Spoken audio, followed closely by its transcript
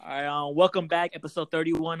Welcome back, episode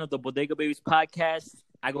 31 of the Bodega Babies podcast.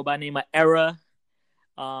 I go by the name of Era.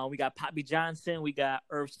 We got Poppy Johnson, we got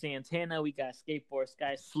Irv Santana, we got Skateboard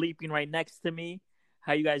Sky sleeping right next to me.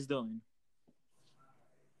 How you guys doing?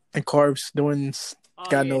 And Carbs doing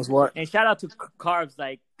God knows what. And shout out to Carbs,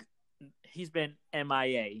 like he's been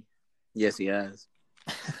MIA. Yes, he has.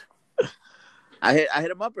 I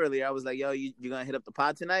hit him up earlier. I was like, "Yo, you gonna hit up the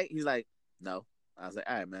pod tonight?" He's like, "No." I was like,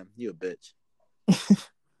 "All right, man, you a bitch."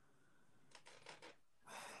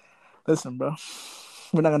 Listen, bro,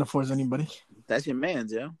 we're not gonna force anybody. That's your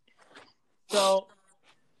man's, yo. So,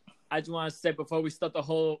 I just want to say before we start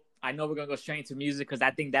I know we're gonna go straight into music because I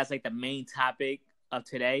think that's like the main topic of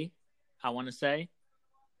today. I want to say.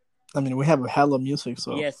 I mean, we have a hell of music,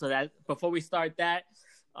 so yeah. So that before we start that,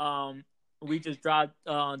 we just dropped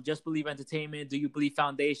Just Believe Entertainment. Do You Believe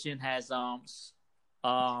Foundation has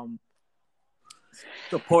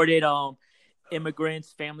supported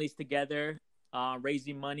immigrants, families together,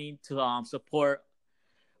 raising money to support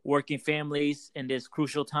working families in this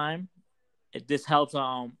crucial time. This helps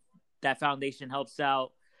that foundation helps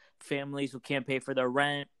out families who can't pay for their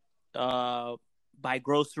rent, buy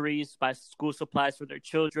groceries, buy school supplies for their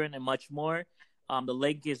children, and much more. The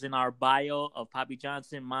link is in our bio of Poppy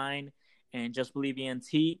Johnson, mine, and Just Believe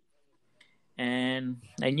ENT. And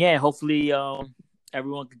yeah, hopefully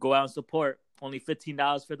everyone could go out and support. Only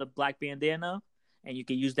 $15 for the black bandana, and you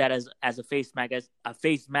can use that as a face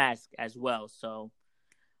mask as well. So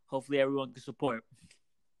hopefully everyone can support.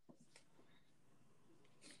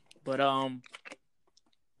 But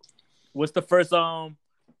what's the first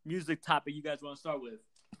music topic you guys want to start with?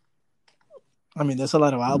 I mean, there's a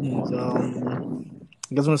lot of albums.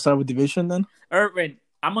 You guys want to start with Division then? Irvin,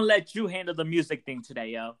 I'm gonna let you handle the music thing today,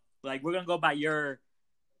 yo. Like we're gonna go by your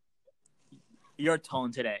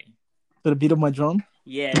tone today. To the beat of my drum?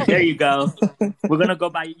 Yeah, there you go. We're gonna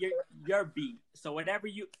go by your beat. So whatever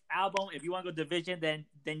album, if you want to go Division, then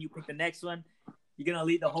you pick the next one. You're gonna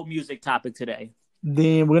lead the whole music topic today.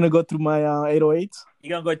 Then we're gonna go through my 808s.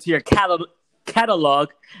 You're gonna go to your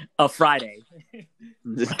catalog of Friday.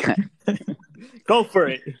 This guy. Go for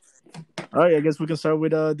it. All right, I guess we can start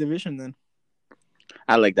with Division then.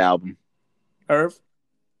 I like the album. Irv?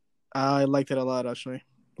 I liked it a lot, actually.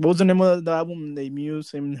 What was the name of the album? The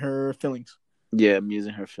Muse and Her Feelings. Yeah, Muse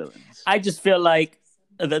and Her Feelings. I just feel like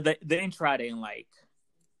the intro I didn't like.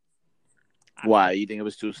 Why? You think it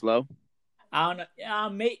was too slow? I don't know.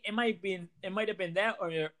 It might have been that,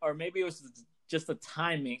 or maybe it was just the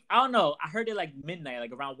timing. I don't know. I heard it like midnight,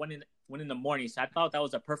 like around 1 in the morning. So I thought that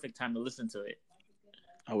was a perfect time to listen to it.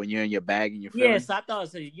 Oh, when you're in your bag and you're feeling? Yeah, so I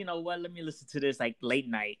thought, you know what? Let me listen to this like late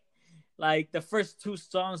night. Like the first 2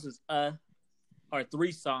 songs was or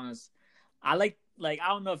 3 songs. I like I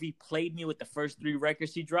don't know if he played me with the first 3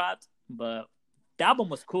 records he dropped, but the album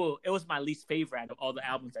was cool. It was my least favorite out of all the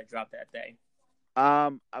albums that dropped that day.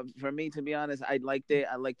 For me, to be honest, I liked it.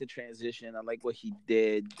 I liked the transition. I like what he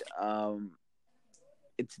did.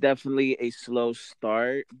 It's definitely a slow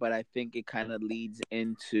start, but I think it kind of leads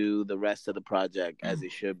into the rest of the project as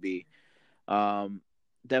it should be.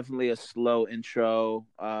 Definitely a slow intro.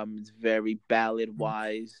 It's very ballad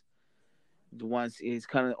wise. Once he's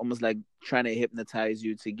kind of almost like trying to hypnotize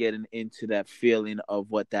you to get into that feeling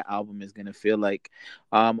of what that album is gonna feel like.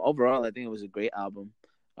 Overall, I think it was a great album.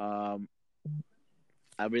 I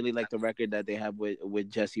really like the record that they have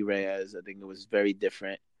with Jessie Reyez. I think it was very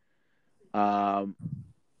different. The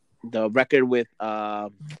record with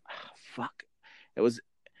it was.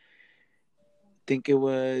 I think it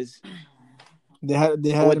was. They had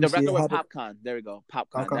the record with Popcorn. There we go,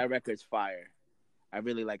 Popcorn. That record's fire. I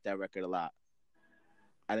really like that record a lot.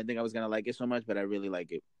 I didn't think I was gonna like it so much, but I really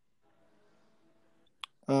like it.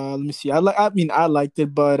 Let me see. I liked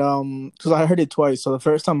it, but because I heard it twice. So the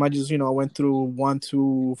first time I just went through 1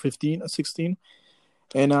 to 15 or 16,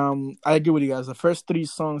 and I agree with you guys. The first 3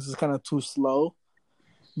 songs is kind of too slow,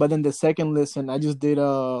 but then the second listen, I just did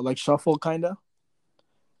like shuffle kinda,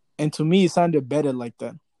 and to me it sounded better like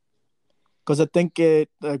that. Because I think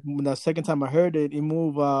the second time I heard it, it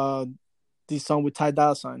moved the song with Ty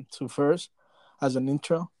Dolla $ign to first as an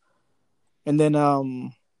intro, and then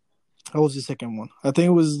what was the second one? I think it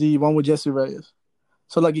was the one with Jessie Reyez.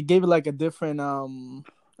 So like it gave it like a different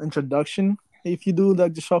introduction if you do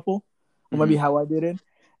like the shuffle, or maybe how I did it.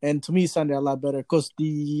 And to me, it sounded a lot better because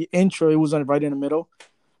the intro, it was right in the middle,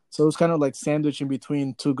 so it was kind of like sandwiched in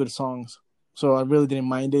between 2 good songs. So I really didn't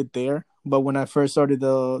mind it there. But when I first started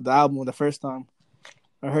the album the first time,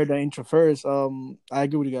 I heard the intro first. I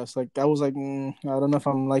agree with you guys. Like I was like, I don't know if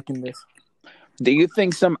I'm liking this. Do you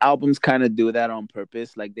think some albums kind of do that on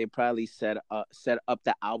purpose? Like they probably set up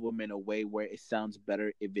the album in a way where it sounds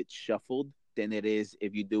better if it's shuffled than it is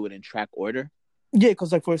if you do it in track order. Yeah,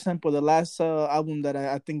 because like for example, the last album that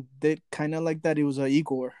I think did kind of like that, it was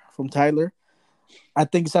Igor from Tyler. I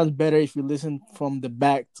think it sounds better if you listen from the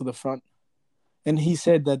back to the front. And he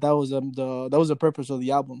said that that was the purpose of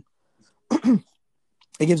the album.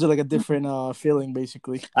 It gives it like a different feeling,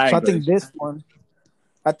 basically. I So agree.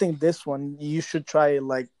 I think this one you should try it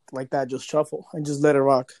like that, just shuffle and just let it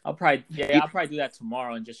rock. I'll probably do that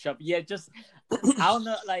tomorrow and just shove. Yeah, just I don't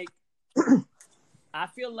know. Like I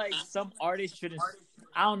feel like some artists shouldn't.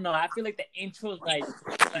 I don't know. I feel like the intro like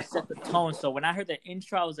set the tone. So when I heard the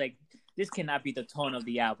intro, I was like, this cannot be the tone of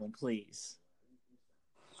the album, please.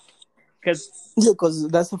 Because Yeah, because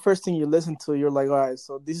that's the first thing you listen to. You're like, all right,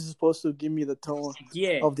 so this is supposed to give me the tone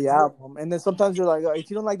yeah, of the album, and then sometimes you're like,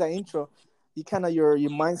 if you don't like the intro, you kind of your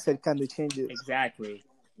mindset kind of changes. exactly.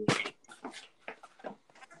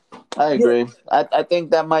 I Yeah, agree. I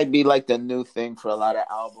think that might be like the new thing for a lot of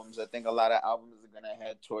albums. I think a lot of albums are gonna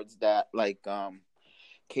head towards that, like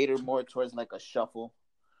cater more towards like a shuffle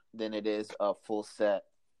than it is a full set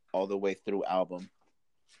all the way through album.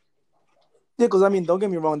 yeah, because I mean, don't get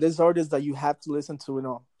me wrong. There's artists that you have to listen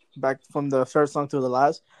to, back from the first song to the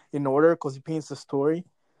last in order, because he paints the story.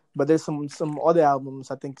 But there's some other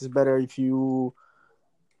albums I think is better if you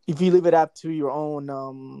leave it up to your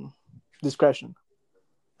own discretion.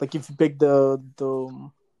 Like if you pick the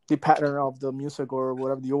pattern of the music or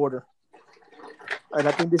whatever the order. And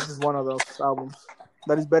I think this is one of those albums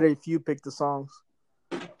that is better if you pick the songs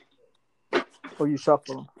or you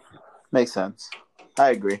shuffle them. Makes sense. I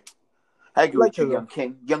agree. I I agree like with it you, though. Young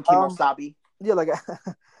King Um, Wasabi. yeah, like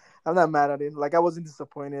I'm not mad at it. Like I wasn't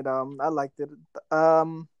disappointed. I liked it.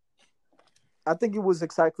 I think it was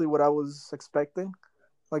exactly what I was expecting.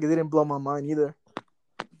 Like it didn't blow my mind either.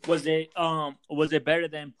 Was it better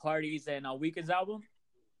than Parties and Weekend's album?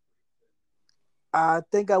 I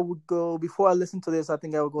think I would go before I listen to this. I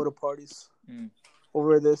think I would go to Parties Mm.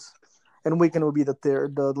 over this, and Weekend would be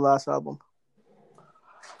the last album.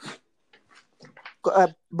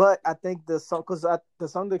 But I think the song, because the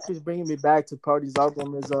song that keeps bringing me back to Parties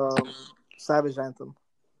album is Savage Anthem.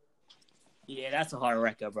 Yeah, that's a hard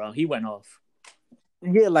record, bro. He went off.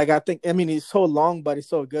 Yeah, like I mean it's so long, but it's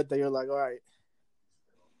so good that you're like, all right,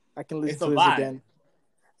 I can listen It's a to this vibe. again.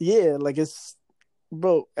 Yeah, like it's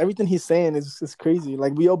bro, everything he's saying is crazy.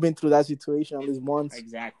 Like we all been through that situation at least once.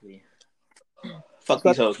 Exactly. Fuck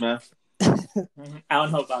these hoes, man. I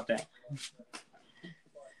don't know about that.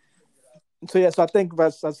 So yeah, so I think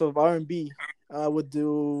as of R&B, I would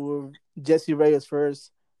do Jesse Reyes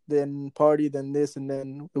first, then Party, then this, and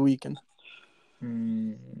then The Weeknd.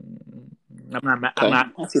 Mm, I'm not.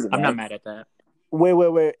 Okay. I'm not mad at that.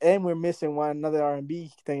 Wait, and we're missing another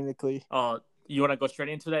R&B technically. Oh, you want to go straight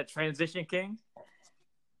into that transition, King?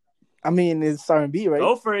 I mean, it's R&B, right?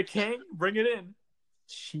 Go for it, King. Bring it in.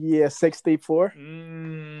 Yeah, 634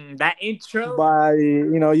 That intro. by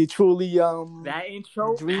you truly That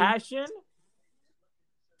intro. Dream. Passion.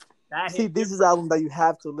 That See, hit this is different. album that you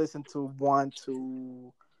have to listen to 1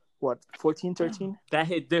 to what 14, 13? That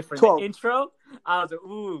hit different. 12. The intro. I was like,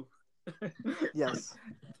 ooh. Yes.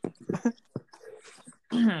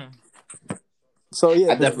 So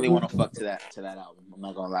yeah, I definitely want to fuck to that album. I'm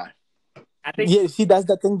not gonna lie. I think. Yeah, see, that's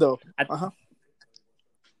the thing though.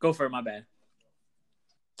 Go for it. My bad.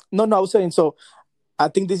 No, I was saying, so I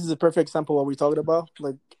think this is a perfect example of what we're talking about.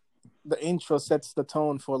 Like the intro sets the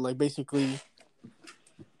tone for like basically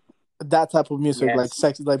that type of music, Yes. like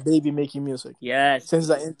sex, like baby making music. Yes. Since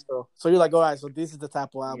the intro, so you're like, all right, so this is the type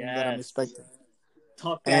of album that I'm Yes. expecting,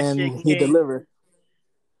 Talk that and shit, he King. delivered.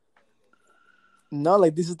 No,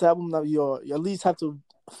 like this is the album that you at least have to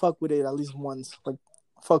fuck with it at least once, like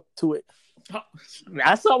fuck to it. Oh,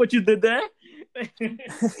 I saw what you did there.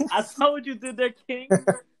 I saw what you did there, King.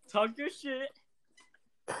 Talk your shit.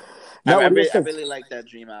 Now, I what do you really, I think? really like that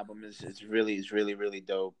Dream album. It's really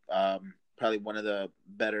dope. Probably one of the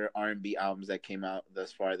better R&B albums that came out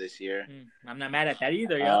thus far this year. I'm not mad at that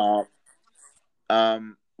either, yo.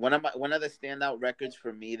 One of the standout records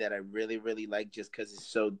for me that I really like, just because it's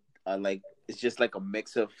so like it's just like a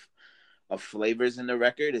mix of flavors in the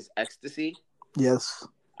record, is Ecstasy. Yes.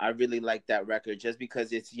 I really like that record just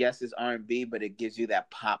because it's R&B, but it gives you that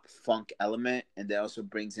pop funk element, and that also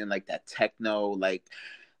brings in like that techno, like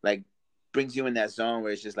brings you in that zone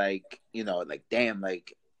where it's just like, like damn,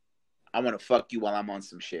 like I want to fuck you while I'm on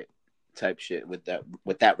some shit type shit with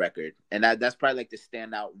that record, and that's probably like the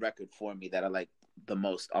standout record for me that I like the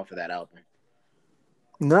most off of that album.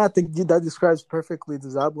 No, I think that describes perfectly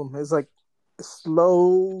this album. It's like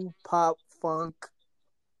slow pop funk,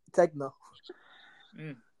 techno.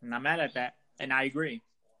 Not mad at that, and I agree.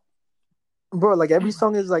 Bro, like every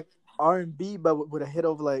song is like R&B, but with a hit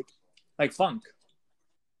of like funk.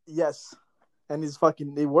 Yes, and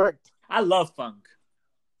it worked. I love funk.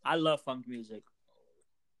 I love funk music.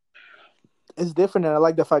 It's different, and I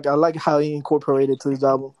like the fact I like how he incorporated to his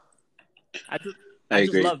album. I I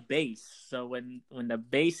just agree. love bass. So when the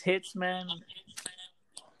bass hits, man,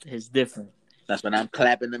 it's different. That's when I'm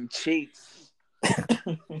clapping them cheeks.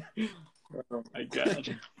 Oh my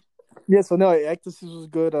god. Yeah, so no, Ecstasy was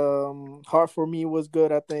good. Heart for Me was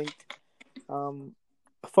good, I think.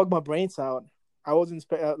 Fuck My Brains Out. I wasn't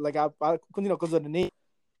like I because of the name.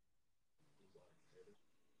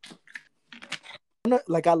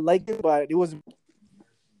 Like I like it, but it wasn't.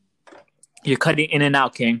 You're cutting in and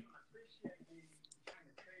out, King.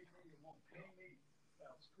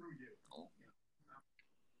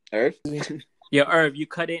 Irv? Yeah, Irv, you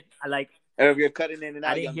cut it. Irv, you're cutting in and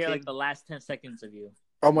out. I didn't hear King. like the last 10 seconds of you.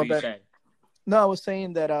 Oh my what you bad. said. No, I was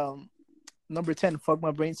saying that number 10, Fuck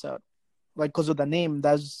My Brains Out. Like because of the name,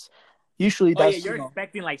 that's usually Oh yeah, that's you're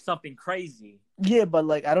expecting like something crazy. Yeah, but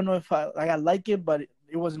like I don't know if I like it, but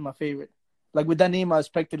it wasn't my favorite. Like with that name, I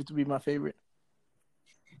expected it to be my favorite.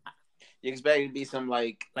 You expect it to be some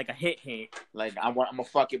like a hit. Like I'm gonna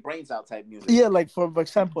fuck your brains out type music. Yeah, like for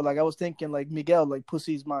example, like I was thinking like Miguel, like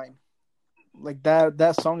Pussy's Mine. Like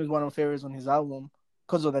that song is one of my favorites on his album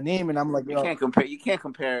because of the name, and I'm like, You can't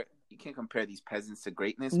compare these peasants to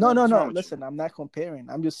greatness. No. Listen, Listen, I'm not comparing.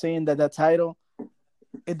 I'm just saying that title,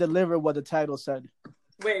 it delivered what the title said.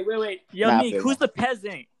 Wait. Yo, Meek, who's the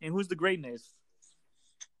peasant and who's the greatness?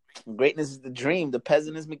 Greatness is the dream. The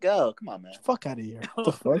peasant is Miguel. Come on, man. Fuck out of here. What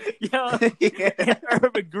the fuck? Yeah.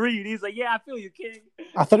 Irv agreed. He's like, yeah, I feel you, King.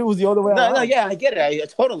 I thought it was the other way around. No, yeah, I get it. I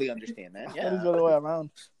totally understand that. I thought it was the other way around.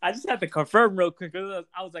 I just had to confirm real quick because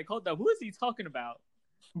I was like, hold up, who is he talking about?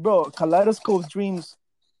 Bro, Kaleidoscope Dreams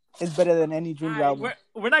is better than any Dreams album.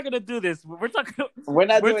 We're not gonna do this. We're not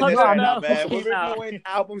doing this right now, about man. We're reviewing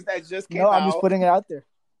albums that just came out. No, I'm just putting it out there.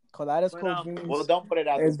 Kaleidoscope Dreams. Well, don't put it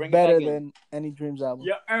out. It's better than any Dreams album.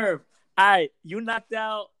 Yeah, Irv. All right, you knocked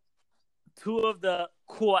out two of the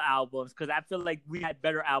cool albums because I feel like we had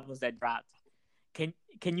better albums that dropped.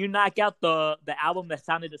 Can you knock out the album that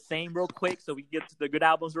sounded the same real quick so we can get to the good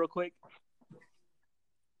albums real quick?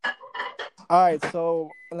 All right, so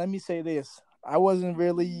let me say this. I wasn't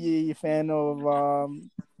really a fan of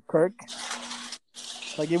Kirk.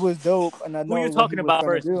 Like, it was dope. And I know who you talking about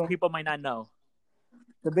first? People might not know.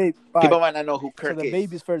 People might not know who Kirk is. So the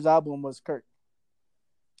Baby's first album was Kirk.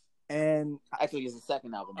 And actually, it's the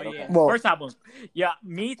second album. But okay. Well, first album. Yeah,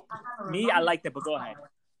 me, I liked it, but go ahead.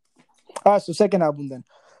 All right, so second album then.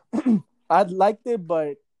 I liked it,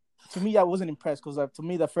 but to me, I wasn't impressed because to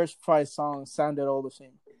me, the first 5 songs sounded all the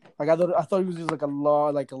same. Like I thought it was just like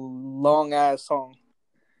a long ass song.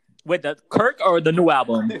 With the Kirk or the new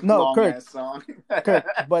album? No, Kirk. Song. Kirk.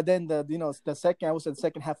 But then the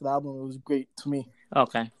second half of the album, it was great to me.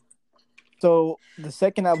 Okay. So the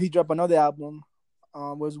second album, he dropped another album.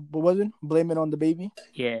 What was it? Blame It on the Baby.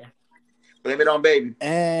 Yeah. Blame It on Baby.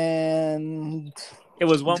 And it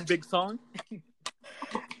was one big song.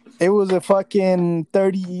 It was a fucking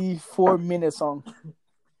 34-minute song.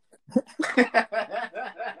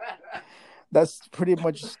 That's pretty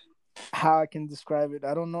much how I can describe it.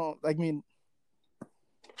 I don't know. I mean,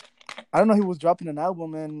 I don't know. He was dropping an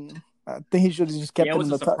album, and I think he should have just kept it in the top.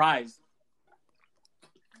 It was a surprise.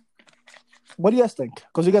 What do you guys think?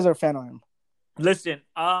 Because you guys are a fan of him. Listen,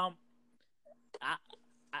 I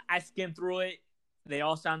skimmed through it. They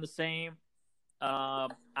all sound the same. I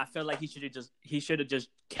feel like he should have just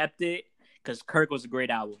kept it because Kirk was a great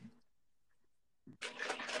album.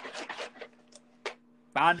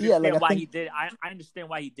 But I understand why he did. I understand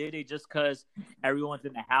why he did it just because everyone's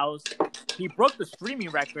in the house. He broke the streaming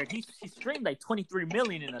record. He streamed like 23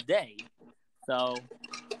 million in a day. So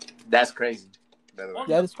that's crazy.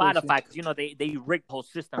 Yeah, that's Spotify because they rigged the whole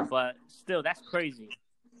system, but still that's crazy.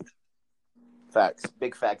 Facts,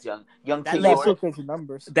 big facts, young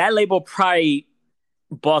numbers. That label probably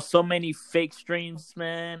bought so many fake streams,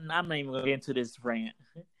 man. I'm not even gonna get into this rant.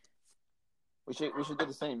 We should do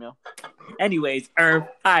the same, yo. Anyways, Irv,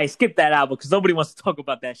 I skip that album because nobody wants to talk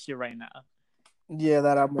about that shit right now. Yeah,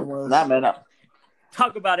 that album was. Nah, man, no.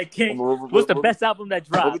 Talk about it, King. What's the best album that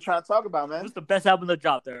dropped? What we trying to talk about, man? What's the best album that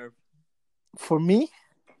dropped, Irv? For me,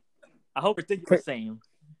 I hope you're thinking the same.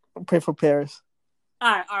 Pray for Paris. All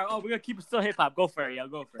right. Oh, we're gonna keep it still hip hop. Go for it, yo.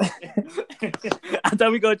 Go for it. I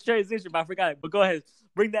thought we gonna transition, but I forgot it. But go ahead,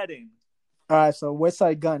 bring that in. All right, so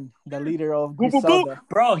Westside Gunn, the leader of Boom Boom Boom,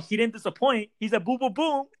 bro, he didn't disappoint. He's a boom boom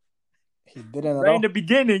boom. He didn't right in the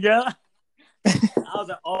beginning, yeah. was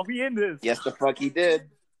like, "Oh, we in this." Yes, the fuck he did.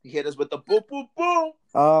 He hit us with the boom, boom,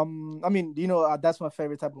 boom. I mean, that's my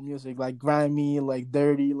favorite type of music, like grimy, like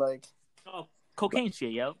dirty, like Oh, cocaine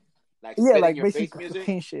shit, yo. Like yeah, spit in like your face basically music.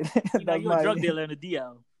 cocaine shit. That's You're a my drug dealer in the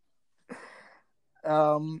DL.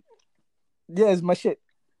 yeah, it's my shit.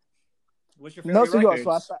 What's your No, favorite so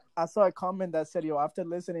records? I saw a comment that said, after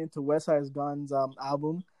listening to West Side Gun's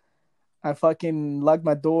album, I fucking locked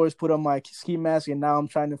my doors, put on my ski mask, and now I'm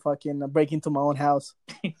trying to fucking break into my own house.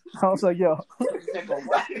 I was like, yo,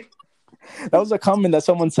 that was a comment that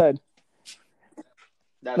someone said.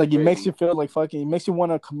 That's like, crazy. it makes you feel like fucking, it makes you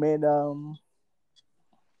want to commit, I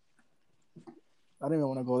don't even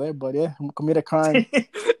want to go there, but yeah, commit a crime.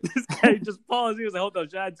 This guy just paused. He was like, "Hold on,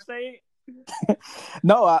 should I say it?"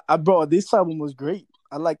 No, bro, this album was great.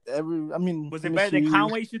 I liked every. I mean, Was it better than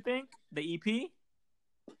Conway's? You think the EP?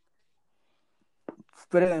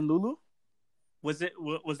 Better than Lulu? Was it?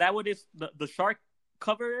 Was that what the shark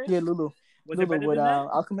cover is? Yeah, Lulu. Was Lulu it better with than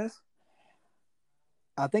that? Alchemist.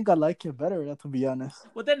 I think I like it better, to be honest.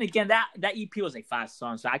 Well, then again, that EP was like 5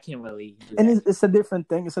 songs, so I can't really. And it's a different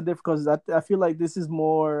thing. It's a different because I feel like this is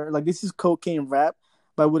more like this is cocaine rap,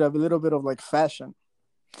 but with a little bit of like fashion.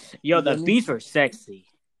 Yo, the beats were sexy.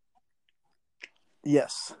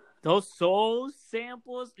 Yes. Those soul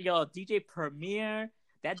samples, yo, DJ Premier,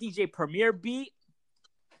 that DJ Premier beat.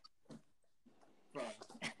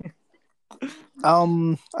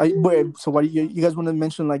 Wait, so what you guys want to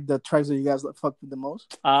mention, like the tracks that you guys fuck with the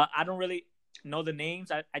most? I don't really know the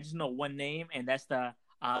names. I just know one name, and that's the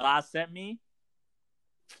Allah Sent Me.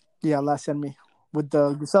 Yeah, Allah Sent Me with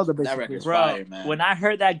the Griselda, basically. That record's Bro, fire, man. when I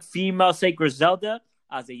heard that female say Griselda,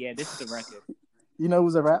 I was like, yeah, this is a record. You know, it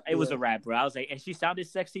was a rap. It was a rap, bro. I was like, and she sounded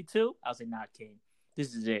sexy too. I was like, nah, King,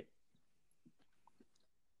 this is it.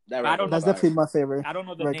 That's definitely my favorite. I don't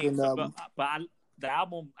know the name, but the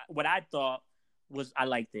album, what I thought was I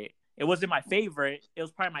liked it. It wasn't my favorite. It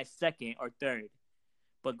was probably my second or third.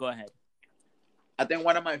 But go ahead. I think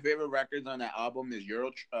one of my favorite records on that album is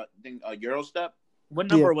Eurostep. What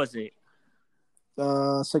number was it? 6.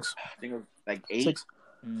 I think it was like 8. 6.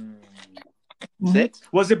 6?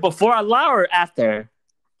 Was it before Allah or after?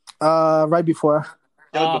 Right before.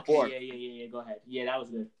 It was before. Yeah. Go ahead. Yeah, that was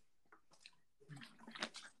good.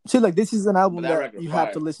 See, like this is an album that you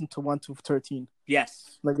have to listen to 1 to 13.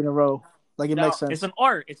 Yes. Like in a row. Like it makes sense. It's an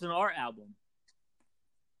art album.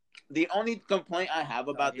 The only complaint I have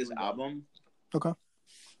about this album,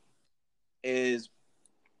 is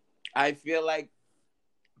I feel like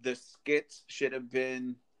the skits should have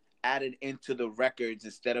been added into the records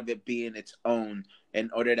instead of it being its own in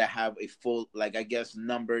order to have a full, like, I guess,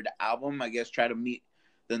 numbered album. I guess try to meet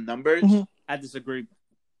the numbers. Mm-hmm. I disagree.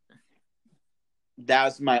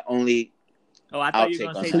 That's my only. Oh, I thought you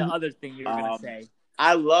were gonna say the other thing you were gonna say.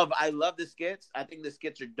 I love the skits. I think the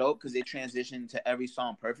skits are dope because they transition to every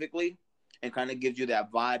song perfectly and kind of gives you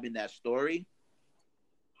that vibe and that story.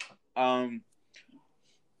 But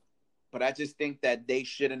I just think that they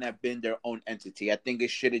shouldn't have been their own entity. I think it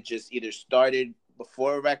should have just either started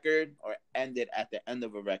before a record or ended at the end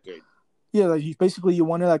of a record. Yeah, like you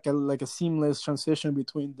wanted like a seamless transition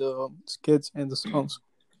between the skits and the songs.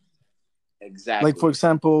 Exactly. Like for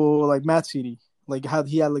example, like Mad City, like how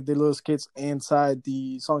he had like the little skits inside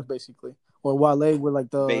the songs basically, or Wale with like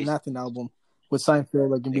the Nothing album with Seinfeld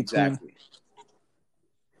like in between. Exactly.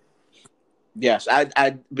 Yes,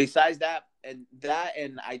 I besides that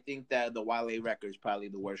and I think that the Wale record is probably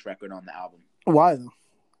the worst record on the album. Why though?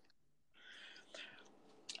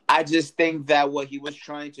 I just think that what he was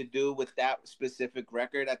trying to do with that specific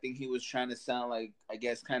record, I think he was trying to sound like,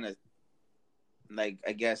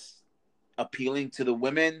 appealing to the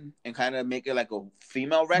women and kind of make it like a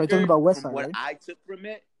female record. Talking about West Side, from what right? I took from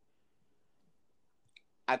it,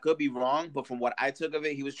 I could be wrong, but from what I took of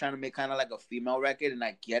it, he was trying to make kind of like a female record, and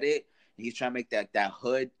I get it. He's trying to make that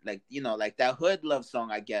hood, like, you know, like that hood love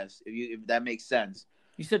song, I guess, if that makes sense.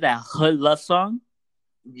 You said that hood love song?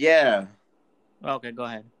 Yeah. Okay, go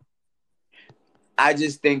ahead. I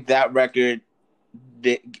just think that record,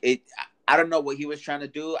 I don't know what he was trying to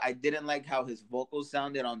do. I didn't like how his vocals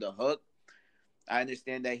sounded on the hook. I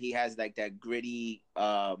understand that he has like that gritty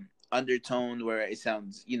undertone where it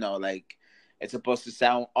sounds, you know, like it's supposed to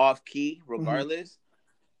sound off key regardless. Mm-hmm.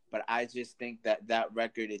 But I just think that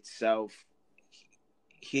record itself,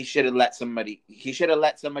 he should have let somebody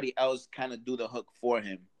else kind of do the hook for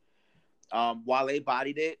him. Wale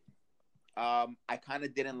bodied it. I kind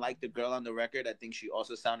of didn't like the girl on the record. I think she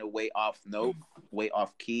also sounded way off note, way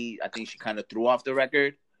off key. I think she kind of threw off the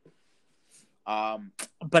record.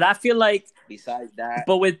 But I feel like besides that,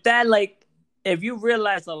 but with that, like, if you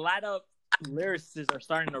realize a lot of lyricists are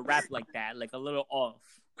starting to rap like that, like a little off.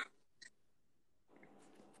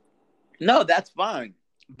 No, that's fine.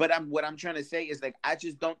 But what I'm trying to say is like I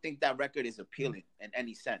just don't think that record is appealing in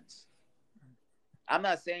any sense. I'm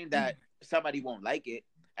not saying that somebody won't like it,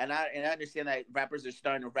 and I understand that rappers are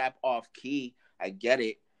starting to rap off key. I get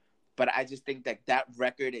it, but I just think that that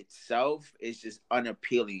record itself is just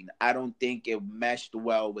unappealing. I don't think it meshed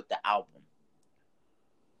well with the album.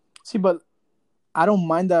 See, but I don't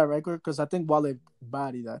mind that record because I think Wale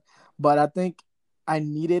bodied that, but I think I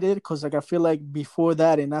needed it because like I feel like before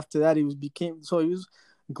that and after that he was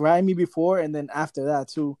grimy before and then after that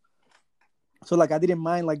too. So like I didn't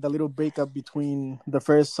mind like the little breakup between the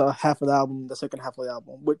first half of the album, the second half of the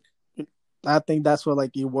album, but I think that's what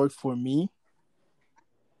like it worked for me.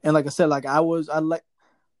 And like I said, like I'm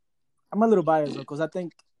a little biased because I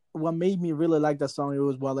think what made me really like that song it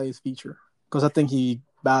was Wale's feature because I think he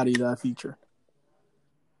bodied that feature.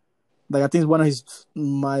 Like I think it's one of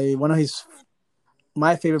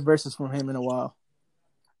my favorite verses from him in a while.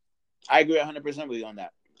 I agree 100% with you on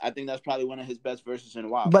that. I think that's probably one of his best verses in a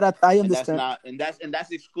while. But I understand. And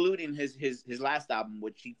that's excluding his last album,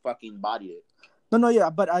 which he fucking bodied it. No, yeah,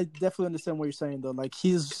 but I definitely understand what you're saying though. Like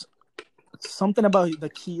he's something about the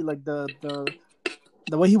key, like the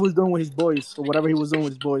way he was doing with his voice or whatever he was doing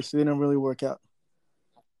with his voice, it didn't really work out.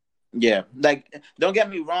 Yeah, like don't get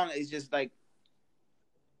me wrong, it's just like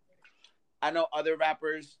I know other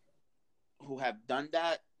rappers who have done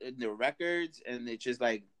that in their records, and it's just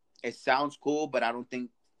like it sounds cool, but I think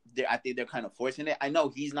they're kind of forcing it. I know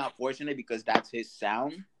he's not forcing it because that's his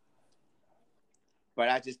sound, but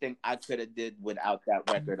I just think I could have did without that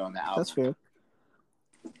record on the album. That's fair.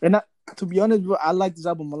 And to be honest, I like this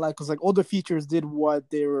album a lot because like all the features did what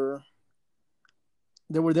they were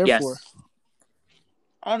there for.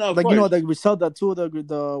 I don't know, like like we saw that too.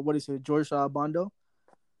 The what is it, George Bondo?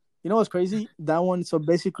 You know what's crazy? That one. So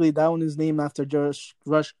basically, that one is named after George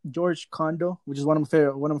Kondo, which is one of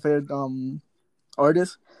my favorite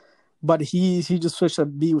artists. But he just switched the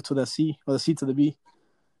B to the C or the C to the B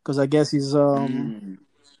because I guess he's gang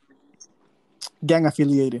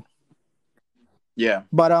affiliated. Yeah.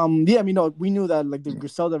 But yeah, I mean, no, we knew that like the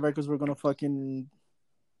Griselda records were gonna fucking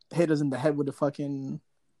hit us in the head with the fucking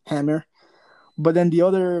hammer. But then the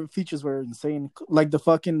other features were insane, like the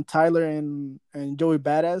fucking Tyler and Joey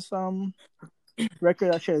Badass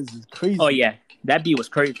record. That shit is crazy. Oh yeah, that beat was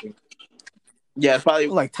crazy. Yeah, it's probably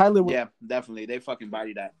like Tyler. Yeah, definitely, they fucking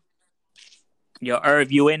bodied that. Yo,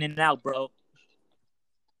 Irv, you in and out, bro.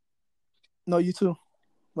 No, you too.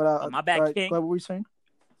 But my bad, King. What were you saying?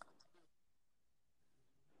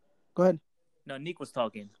 Go ahead. No, Nick was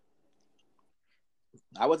talking.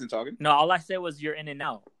 I wasn't talking. No, all I said was you're in and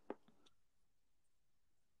out.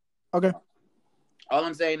 Okay. All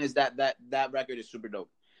I'm saying is that record is super dope.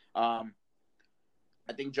 I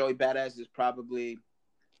think Joey Badass is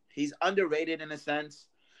he's underrated in a sense.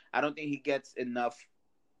 I don't think he gets enough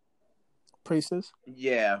praises.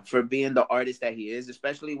 Yeah, for being the artist that he is,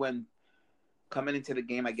 especially when coming into the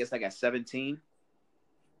game, I guess like at 17,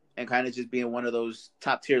 and kind of just being one of those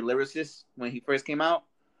top tier lyricists when he first came out.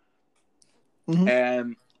 Mm-hmm.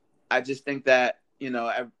 And I just think that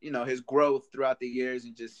his growth throughout the years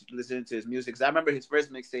and just listening to his music. Because I remember his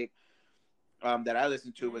first mixtape that I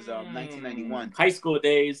listened to was 1991. High school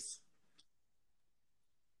days.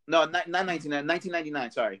 No, not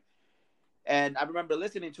 1999, sorry. And I remember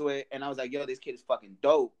listening to it, and I was like, yo, this kid is fucking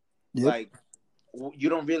dope. Yep. Like, you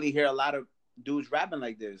don't really hear a lot of dudes rapping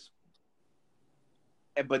like this.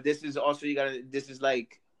 But this is also, this is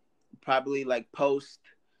like, probably like post,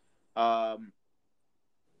 what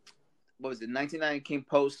was it, 1990 came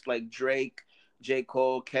post, like Drake, J.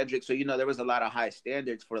 Cole, Kendrick. So, there was a lot of high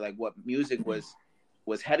standards for like what music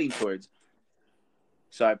was heading towards.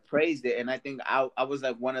 So I praised it, and I think I was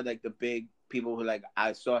like one of like the big people who like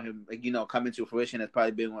I saw him like come into fruition as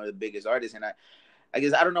probably being one of the biggest artists. And I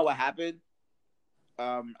guess I don't know what happened.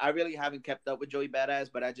 I really haven't kept up with Joey Badass,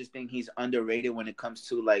 but I just think he's underrated when it comes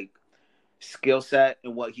to like skill set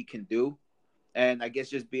and what he can do. And I guess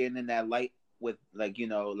just being in that light with like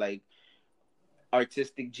like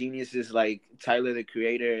artistic geniuses like Tyler the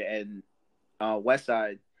Creator and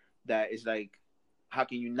Westside, that is like, how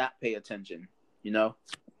can you not pay attention?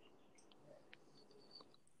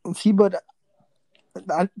 See, but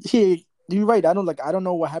you're right. I don't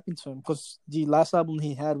know what happened to him because the last album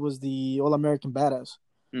he had was the All American Badass.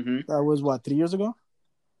 Mm-hmm. That was 3 years ago,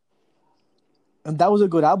 and that was a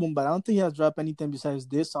good album. But I don't think he has dropped anything besides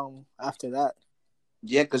this song after that.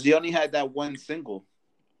 Yeah, because he only had that one single.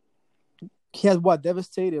 He has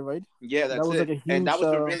Devastated, right? Yeah, that was it. Like a huge, and that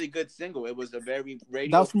was a really good single. It was a very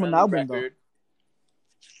radio. That was from an album, record.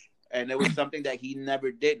 and it was something that he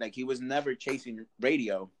never did. Like he was never chasing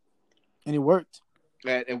radio, And it worked.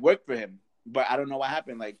 and it worked for him. But I don't know what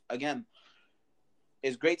happened. Like again,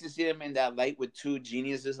 it's great to see him in that light with two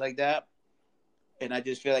geniuses like that. And I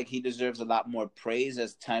just feel like he deserves a lot more praise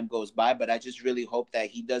as time goes by. But I just really hope that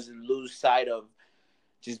he doesn't lose sight of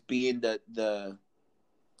just being the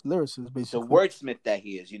Lyricist, basically. the wordsmith that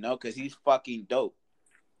he is, you know, because he's fucking dope,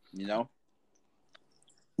 you know.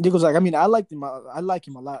 Because like I mean, I like him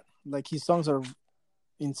a lot. Like his songs are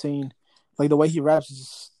insane. Like the way he raps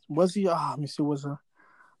is was he? Let me see.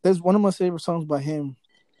 There's one of my favorite songs by him.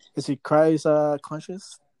 Is it Cries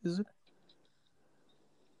Conscious? Is it?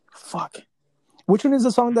 Fuck. Which one is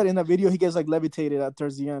the song that in the video he gets like levitated at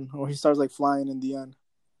towards the end, or he starts like flying in the end?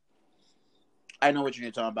 I know what you're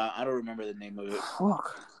talking about. I don't remember the name of it.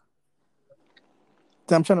 Fuck.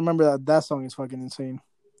 I'm trying to remember that song is fucking insane.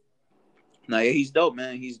 No, yeah, he's dope,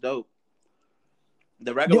 man. He's dope.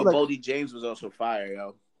 The record with like, Boldy James was also fire,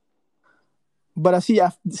 yo. But I think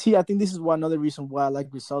this is another reason why I like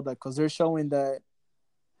Griselda, because they're showing that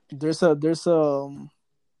there's a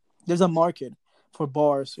market for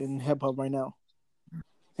bars in hip hop right now,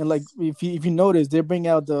 and like if you notice, they bring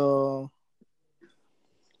out the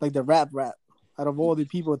rap. Out of all the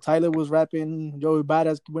people, Tyler was rapping, Joey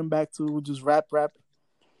Badass went back to just rap.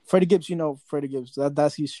 Freddie Gibbs,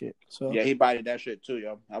 that's his shit. So yeah, he bodied that shit too,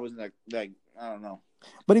 yo. I was like I don't know.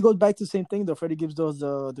 But it goes back to the same thing though. Freddie Gibbs does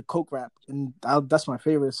the coke rap, and that's my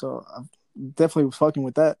favorite. So I definitely was fucking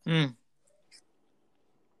with that.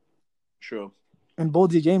 True. And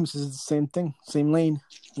Boldy James is the same thing, same lane,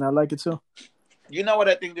 and I like it too. You know what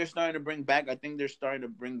I think they're starting to bring back? I think they're starting to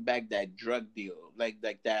bring back that drug deal, like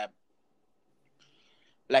that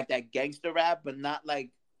gangster rap, but not like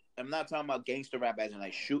I'm not talking about gangster rap as in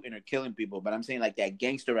like shooting or killing people, but I'm saying like that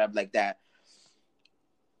gangster rap, like that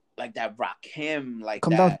Rakim, like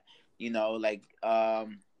Come that, down. you know, like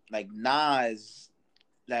Nas,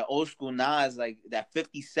 that old school Nas, like that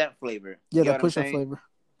 50 Cent flavor. Yeah, You that Pusha flavor.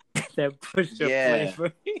 That Pusha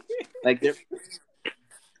flavor. Like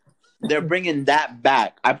they're bringing that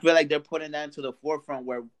back. I feel like they're putting that into the forefront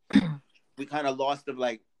where we kind of lost of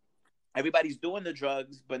like everybody's doing the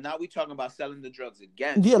drugs, but now we talking about selling the drugs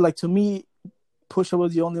again. Yeah, like to me, Pusha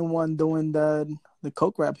was the only one doing the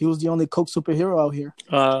coke rap. He was the only coke superhero out here.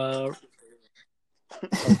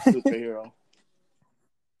 Superhero.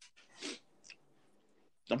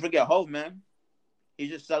 Don't forget Hov, man. He's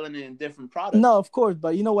just selling it in different products. No, of course,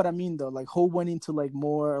 but you know what I mean though. Like Hov went into like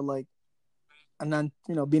more like,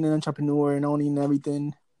 being an entrepreneur and owning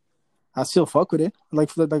everything. I still fuck with it. Like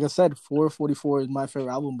I said, 444 is my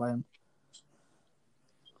favorite album by him.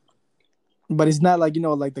 But it's not like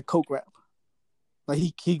like the coke rap. Like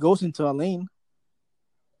he goes into a lane.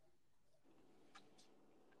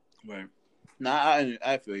 Right. Nah,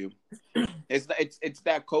 I feel you. It's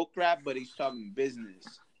that coke rap, but he's talking business.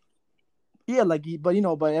 Yeah, but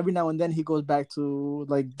every now and then he goes back to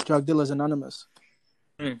like Drug Dealers Anonymous.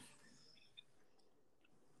 We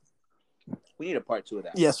need a part 2 of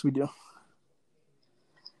that. Yes, we do.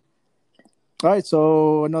 All right,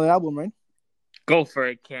 so another album, right? Go for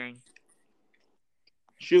it, King.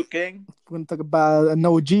 Shoot, King. We're gonna talk about an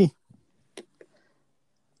OG,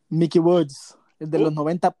 Mickey Woods, el de los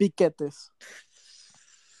 90 piquetes.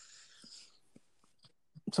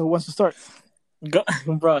 So who wants to start? Go,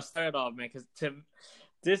 bro, start off, man. Because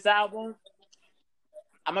this album,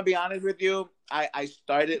 I'm gonna be honest with you. I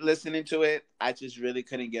started listening to it. I just really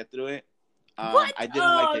couldn't get through it. What? I didn't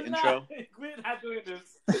like the intro. We're not doing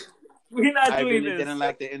this. We're not I doing really this. didn't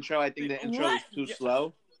like the intro. I think the intro is too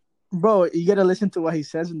slow. Bro, you gotta listen to what he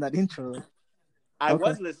says in that intro. I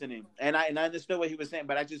was listening, and I understood what he was saying,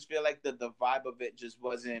 but I just feel like the vibe of it just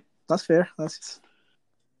wasn't. That's fair.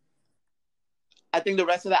 I think the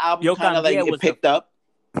rest of the album kind of like it picked up.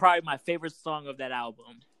 Probably my favorite song of that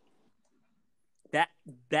album. That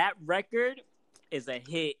record is a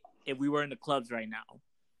hit if we were in the clubs right now.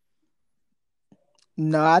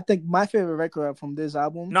 No, I think my favorite record from this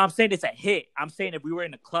album. No, I'm saying it's a hit. I'm saying if we were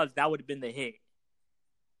in the clubs, that would have been the hit.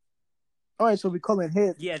 All right, so we call it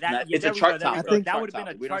hit. Yeah, it's a chart topper. That would have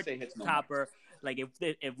been a chart topper. Like if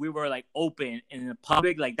we were like open in the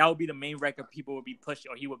public, like that would be the main record people would be pushing,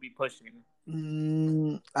 or he would be pushing.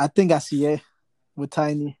 I think Así with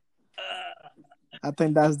Tiny. I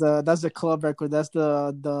think that's the club record. That's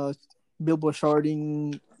the Billboard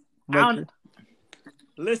charting record.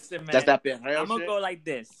 Listen, man. That's that I'm gonna go like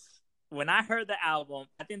this. When I heard the album,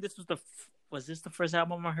 I think this was was this the first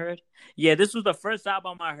album I heard? Yeah, this was the first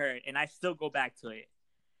album I heard, and I still go back to it.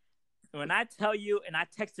 When I tell you, and I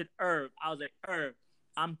texted Irv, I was like, Irv,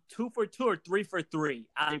 I'm 2 for 2 or 3 for 3.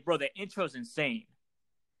 I was like, bro, the intro's insane.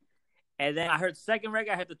 And then I heard the second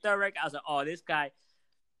record, I heard the third record. I was like, oh, this guy.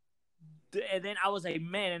 And then I was like,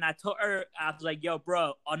 man, and I told her, I was like, yo,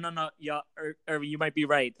 bro, oh no, yo, Irvin, you might be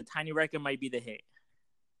right. The Tiny record might be the hit.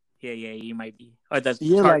 Yeah, you might be. Or the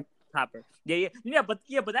chart topper. Yeah, but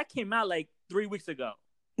that came out like 3 weeks ago.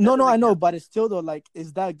 No, I know, but it's still though, like,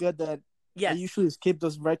 it's that good that yes. I usually skip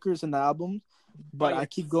those records and the albums, but I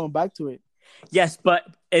keep going back to it. Yes, but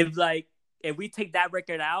if we take that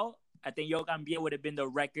record out, I think Yo Cambie would have been the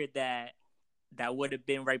record that would have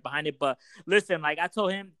been right behind it. But listen, like I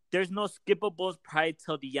told him, there's no skippables probably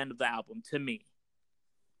till the end of the album to me.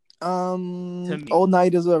 All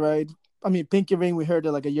Night is alright. I mean, Pinky Ring, we heard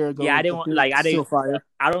it like a year ago. Yeah, I didn't. Fire.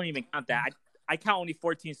 I don't even count that. I count only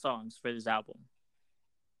 14 songs for this album.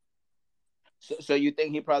 So you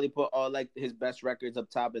think he probably put all like his best records up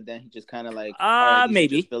top, and then he just kind of like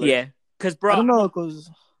maybe because bro, I don't know because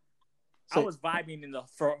I was vibing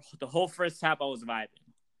for the whole first half. I was vibing.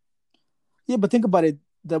 Yeah, but think about it.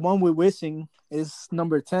 The one we're Wishing is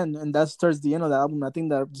number 10, and that's towards the end of the album. I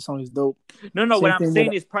think that the song is dope. No, what I'm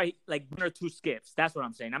saying is probably like 1 or 2 skips. That's what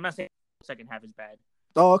I'm saying. I'm not saying the second half is bad.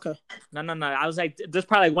 Oh, okay. No. I was like, there's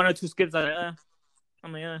probably like 1 or 2 skips. I'm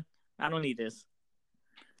like, I don't need this.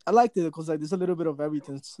 I liked it because like there's a little bit of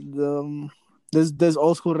everything. There's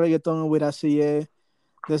old school reggaeton with Así.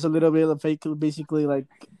 There's a little bit of fake, basically like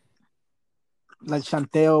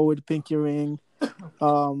Chanteo with Pinky Ring.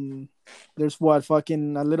 There's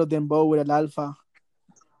fucking a little Dembow with El Alfa.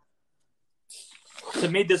 To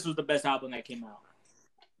me, this was the best album that came out.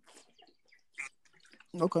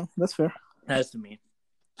 Okay, that's fair. That's to me.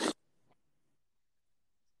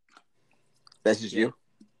 That's just you?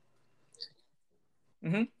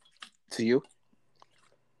 Mm-hmm. To you?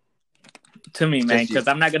 To me, man, because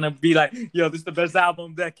I'm not going to be like, yo, this is the best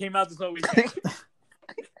album that came out this whole weekend.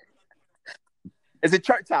 It's a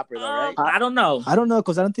chart topper, though, right? I don't know. I don't know,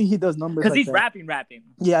 because I don't think he does numbers because like he's that. rapping.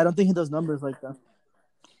 Yeah, I don't think he does numbers like that.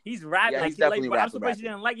 He's rapping. Yeah, he's definitely but I'm surprised rapping. you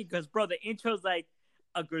didn't like it because, bro, the intro's like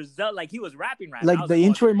a Grizel. Like, he was rapping. Like, the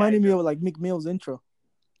intro reminded me of, like, Meek Mill's intro.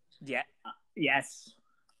 Yeah. Yes.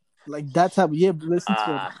 Like, that's how, listen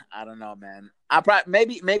to it. I don't know, man. I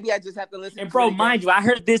probably, maybe I just have to listen to it. And, bro, mind you, I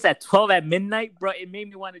heard this at 12 at midnight, bro. It made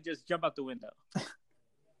me want to just jump out the window.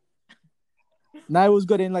 Now it was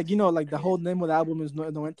good. And, like, you know, like, the whole name of the album is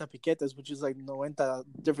Noventa Piquetes, which is, like, 90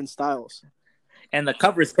 different styles. And the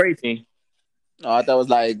cover is crazy. Oh, I thought it was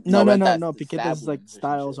like... No. Piquetes is, like,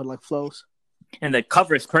 styles or, like, flows. And the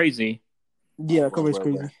cover is crazy. Yeah, the cover is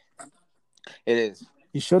crazy. It is.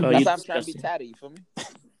 You should. That's why I'm trying to be tatty, you feel me?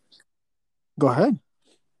 Go ahead.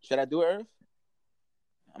 Should I do it, Irv?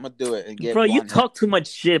 I'm going to do it and get Bro, you talk too much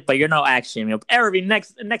shit, but you're no action. Irving,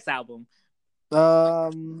 next album.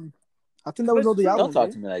 I think that was all the albums. Don't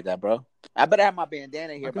talk to me like that, bro. I better have my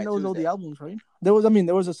bandana here. I think that was all the albums, right? There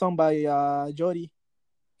was a song by Jody,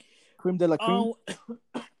 Cream de la Cream.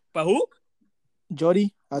 By who?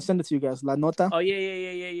 Jody. I'll send it to you guys. La Nota. Oh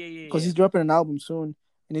yeah. Because he's dropping an album soon,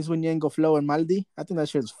 and it's with Ñengo Flow and Maldi. I think that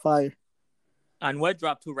shit is fire. And what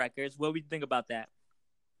dropped 2 records? What do you think about that?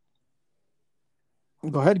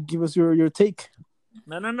 Go ahead, give us your take.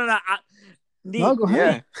 No. Nick, no, go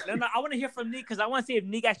ahead. Yeah. No, I want to hear from Nick because I want to see if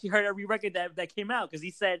Nick actually heard every record that came out because he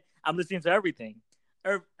said, I'm listening to everything.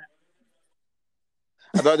 I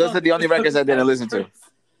thought those are the only records I didn't listen to.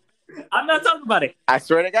 I'm not talking about it. I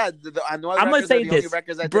swear to God, I know I'm going to say this.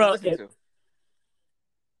 Records I bro, didn't listen to.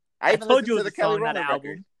 I told you it was a song, not an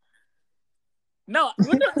album. No,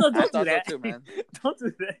 don't do that. So too, man. Don't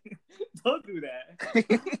do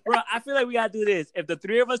that. Bro, I feel like we got to do this. If the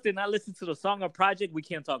 3 of us did not listen to the song or project, we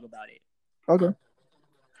can't talk about it.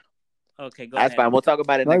 Okay, go ahead. That's fine. We'll talk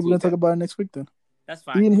about it next week. We're going to talk about it next week then. That's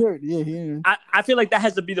fine. He didn't hear it. Yeah, he didn't hear it. I feel like that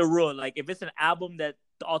has to be the rule. Like, if it's an album that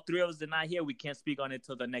all 3 of us did not hear, we can't speak on it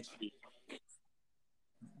till the next week.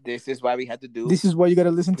 This is why we had to do. This is why you got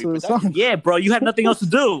to listen to the song. Yeah, bro. You have nothing else to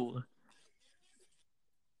do.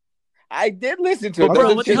 I did listen to it.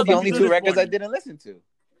 Bro, those are the only 2 records I didn't listen to.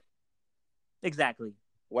 Exactly.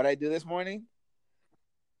 What I do this morning?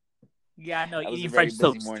 Yeah, I know. Eating French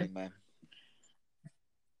toast. Morning, man.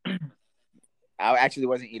 I actually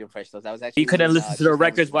wasn't eating fresh toast. I was actually. You couldn't listen to the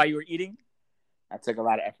records while you were eating? I took a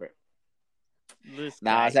lot of effort.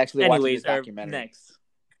 I was actually watching this documentary. Next.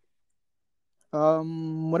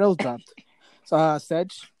 What else dropped?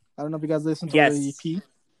 Sedge. I don't know if you guys listened to the EP.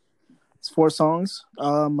 It's 4 songs.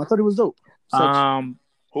 I thought it was dope. Sedge.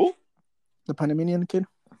 Who? The Panamanian kid.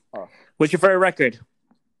 Oh. What's your favorite record?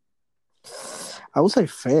 I would say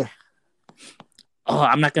Fair. Oh,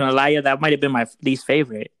 I'm not gonna lie, that might have been my least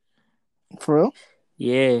favorite. For real?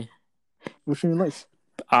 Yeah. Which one you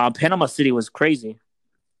like? Panama City was crazy.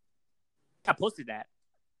 I posted that.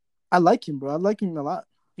 I like him, bro. I like him a lot.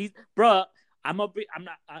 He's bro. I'm not.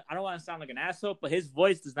 I don't want to sound like an asshole, but his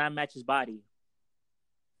voice does not match his body.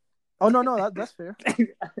 Oh no, that's fair.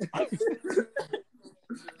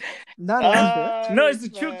 No, that's fair. No, it's the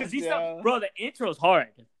truth because he's bro. The intro's hard.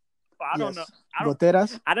 I don't know.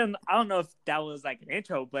 Goteras. I don't know if that was like an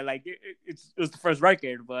intro, but like it was the first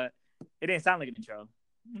record, but it didn't sound like an intro.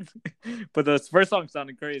 But the first song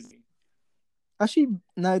sounded crazy. Actually,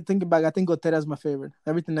 now thinking back, I think Gotera is my favorite.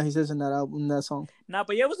 Everything that he says in that album, in that song. Nah,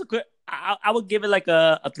 but yeah, it was a good. I would give it like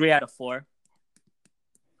a 3 out of 4.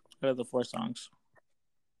 Out of the 4 songs.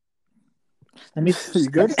 Let me see.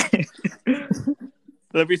 Good.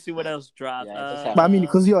 Let me see what else dropped. Yeah, but I mean,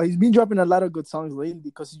 because he's been dropping a lot of good songs lately.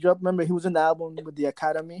 Because he dropped. Remember, he was in the album with the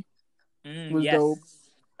Academy. It was dope.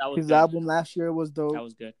 That was his good. album last year was dope. That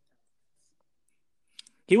was good.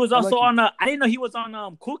 He was also on. I didn't know he was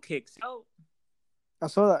on Cool Kicks. Oh, I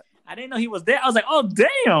saw that. I didn't know he was there. I was like, oh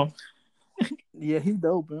damn. Yeah, he's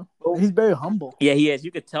dope, bro. He's very humble. Yeah, he is.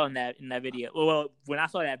 You could tell in that video. Well, when I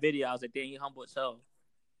saw that video, I was like, damn, he humble as hell.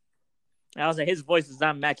 And I was like, his voice does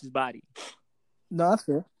not match his body. No, that's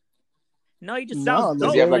fair. No, he just sounds dope.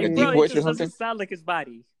 Does he have like a deep voice or something? Doesn't sound like his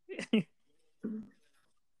body. I'm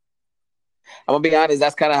gonna be honest.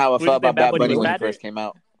 That's kind of how I felt about Bad Bunny when he first came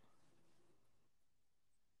out.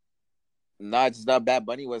 No, it's just not. Bad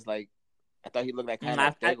Bunny was like, I thought he looked like kind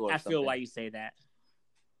of like I feel why you say that.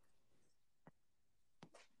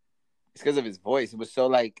 It's because of his voice. It was so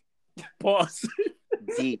like pause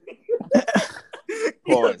deep. Pause.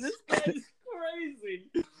 Yo, this guy is crazy.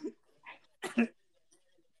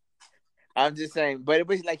 I'm just saying, but it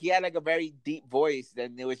was like he had like a very deep voice.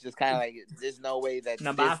 Then it was just kind of like, there's no way that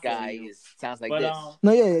this guy sounds like this.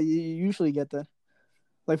 No, yeah, you usually get that.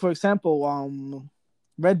 Like for example,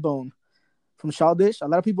 Redbone from Childish. A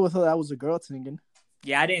lot of people thought that was a girl singing.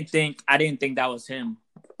 Yeah, I didn't think that was him.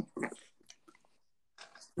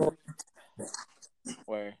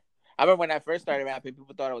 Where I remember when I first started rapping,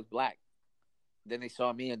 people thought I was black. Then they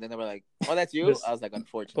saw me, and then they were like, "Oh, that's you." I was like,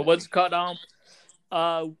 "Unfortunate." But what's called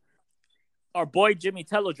our boy Jimmy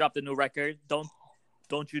Tello dropped a new record. Don't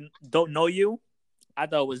know you. I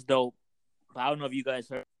thought it was dope, but I don't know if you guys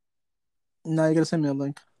heard. No, you gotta send me a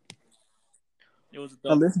link. It was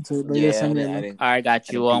dope. I listened to it, but yeah, send me a link. All right, got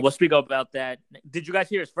you. We'll speak about that. Did you guys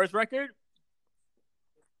hear his first record?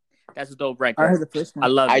 That's a dope record. I heard the first one. I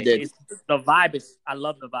love it. I did. The vibe is. I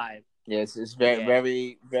love the vibe. Yes, it's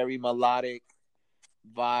very, very melodic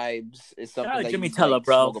vibes. It's something like Jimmy Tello,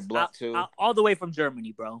 bro. All the way from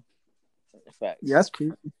Germany, bro. Facts. Yeah, that's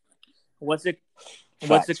creepy. What's it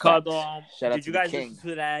called? Did you guys listen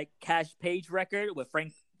to that Cash Page record with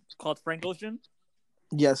called Frank Ocean?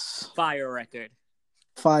 Yes. Fire record.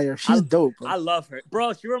 Fire. She's dope. Bro. I love her,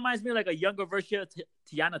 bro. She reminds me of like a younger version of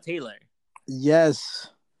Tiana Taylor. Yes.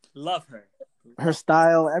 Love her. Her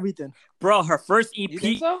style, everything. Bro, her first EP. You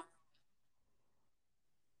think so?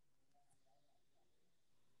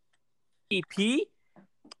 EP?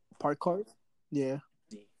 Park Cars? Yeah.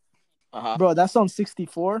 Uh-huh. Bro, that's on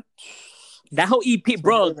 64. That whole EP,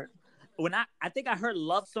 bro. When I think I heard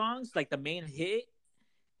Love Songs, like the main hit,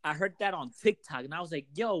 I heard that on TikTok, and I was like,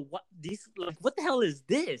 yo, what the hell is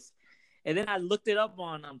this? And then I looked it up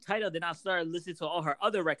on Tidal. Then I started listening to all her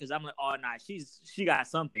other records. I'm like, oh nah, she got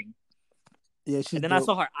something. Yeah, she's. And then dope. I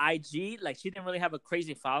saw her IG. Like she didn't really have a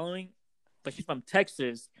crazy following, but she's from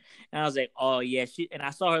Texas. And I was like, oh yeah, and I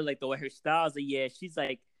saw her like the way her style is. Like, yeah, she's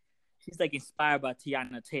like inspired by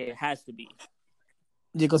Tiana Taylor. It has to be.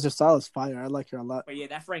 Yeah, because her style is fire. I like her a lot. But yeah,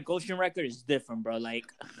 that Frank Ocean record is different, bro. Like,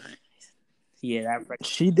 yeah, that record.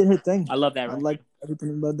 She did her thing. I love that record. I like everything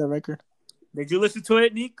about that record. Did you listen to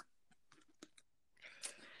it, Nick?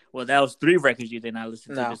 Well, that was 3 records you did not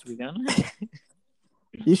listen to this weekend.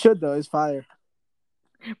 You should, though. It's fire.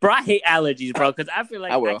 Bro, I hate allergies, bro, because I feel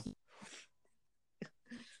like I will.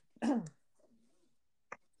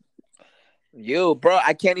 You, bro,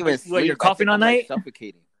 I can't even sleep. What, you're coughing all night? Like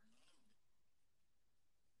suffocating.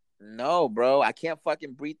 No, bro, I can't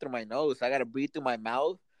fucking breathe through my nose. I gotta breathe through my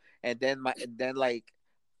mouth, and then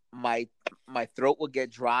my throat will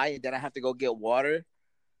get dry, and then I have to go get water.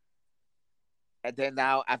 And then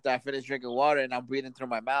now, after I finish drinking water and I'm breathing through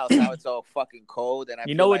my mouth, now it's all fucking cold. And I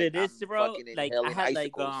you know what like it is, bro? Like I had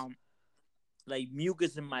icicles. like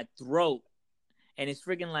mucus in my throat, and it's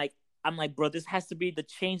freaking like I'm like, bro, this has to be the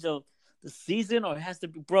change of the season, or it has to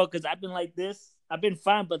be, bro, because I've been like this. I've been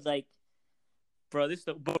fine, but like, bro,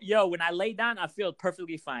 yo, when I lay down, I feel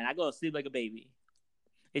perfectly fine. I go to sleep like a baby.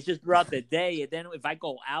 It's just throughout the day, and then if I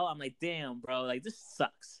go out, I'm like, damn, bro, like this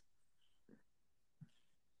sucks.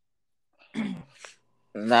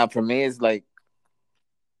 Nah, for me, it's like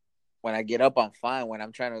When I get up, I'm fine. When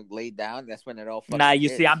I'm trying to lay down, that's when it all Nah, fucking you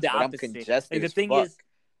see, hits. I'm the But I'm opposite. congested Like the as thing fuck. is,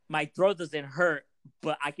 my throat doesn't hurt,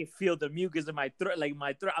 but I can feel the mucus in my throat. Like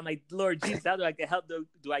my throat, I'm like, Lord Jesus, how do I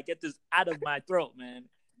do I get this out of my throat, man?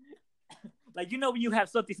 Like, you know when you have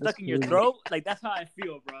something stuck in your throat? Like, that's how I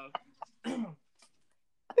feel, bro.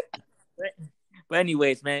 But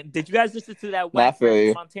anyways, man, did you guys listen to that Whack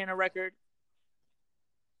Montana record?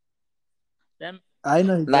 Them, I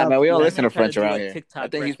know. Nah, man, we don't listen to try French do around a here. TikTok I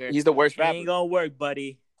think record. he's the worst It rapper. ain't gonna work,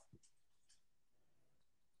 buddy.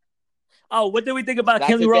 Oh, what did we think about That's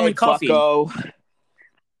Kelly the Rowland day, Coffee? Bucko.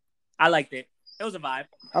 I liked it. It was a vibe.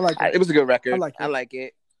 I like it. It was a good record. I like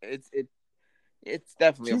it. It's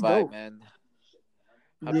definitely She's a vibe, dope. man.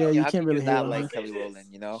 Yeah, you can't really hate not on like her. Kelly Rowland,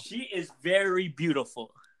 you know? She is very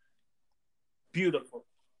beautiful. Beautiful.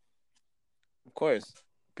 Of course.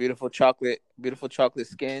 Beautiful chocolate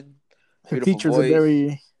skin. Her Beautiful features voice. are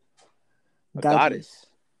very a godly. goddess.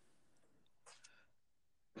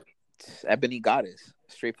 Ebony goddess.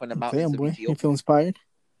 Straight from the mountains of Ethiopia. You feel inspired?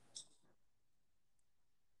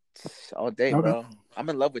 All day, Okay. bro. I'm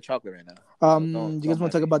in love with chocolate right now. Do you guys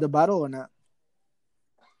want to talk about the battle or not?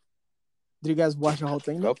 Did you guys watch the whole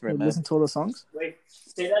thing? Go for it, man. Listen to all the songs? Wait,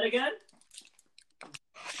 say that again?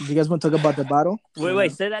 Do you guys want to talk about the battle?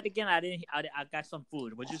 Wait, say that again. I got some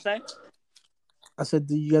food. What'd you say? I said,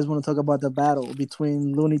 do you guys want to talk about the battle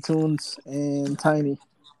between Looney Tunes and Tiny?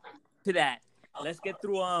 To that, let's get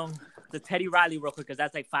through the Teddy Riley real quick because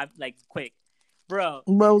that's like quick, bro.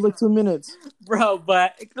 Bro, like 2 minutes. Bro,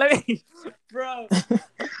 but bro,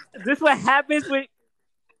 this is what happens when.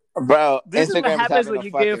 Bro, this is what happens when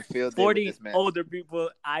you give field 40 older people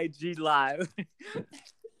IG live.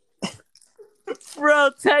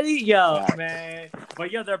 Bro, Teddy, man.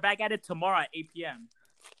 But they're back at it tomorrow at 8 p.m.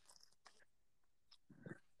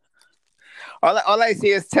 All I see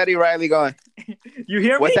is Teddy Riley going. You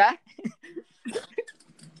hear me? What's that?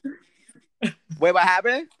 Wait, what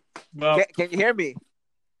happened? Well, can you hear me?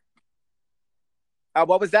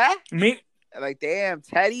 What was that? Me? Like, damn,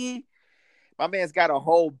 Teddy. My man's got a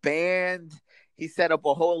whole band. He set up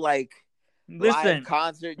a whole live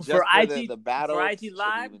concert just for the battle. For IG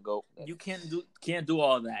Live, you can't do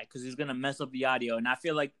all that because he's gonna mess up the audio. And I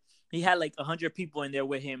feel like he had like 100 people in there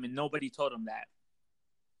with him, and nobody told him that.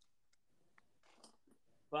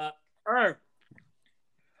 But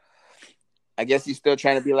I guess he's still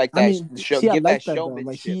trying to be like that. Give that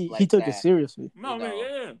showmanship. Like he took it seriously. No,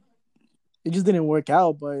 yeah. It just didn't work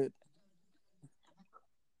out, but.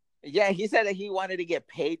 Yeah, he said that he wanted to get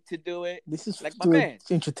paid to do it. This is like my man.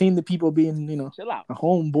 To entertain the people being, chill out. A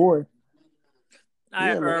home board.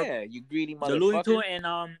 Yeah, you greedy motherfucker. The Looney Tunes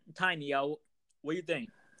and Tiny, yo. What do you think?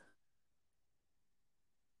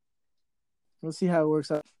 We'll see how it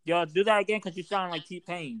works out. Yo, do that again because you sound like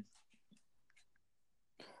T-Pain.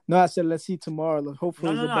 No, I said let's see tomorrow.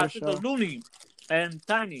 Hopefully no, it's a better I said the Looney and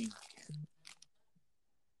Tiny.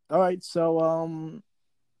 All right, so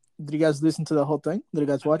did you guys listen to the whole thing? Did you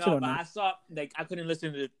guys watch it or not? I saw I couldn't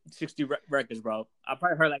listen to 60 records, bro. I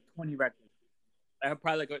probably heard like 20 records. I heard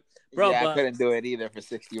probably bro. Yeah, I couldn't do it either for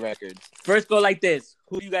 60 records. First, go like this.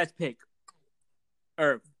 Who do you guys pick?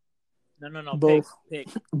 Herb. No. Both. Pick.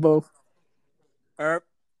 Both. Herb.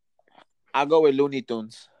 I'll go with Looney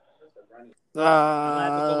Tunes. I'm gonna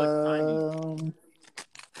have to go with Tiny.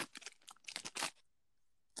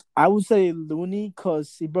 I would say Looney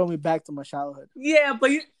because he brought me back to my childhood. Yeah,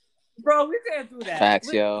 but bro, we can't do that.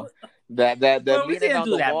 Facts, yo. The leaning on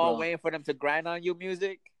the wall, bro. waiting for them to grind on you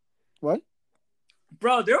music. What?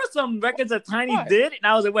 Bro, there were some records that Tiny did, and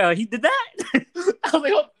I was like, well, he did that? I was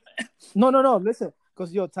like, oh. No. Listen,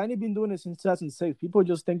 because Tiny been doing it since 2006. People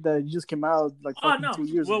just think that it just came out like 2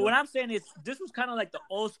 years ago. Well, what I'm saying is this was kind of like the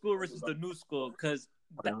old school versus the new school because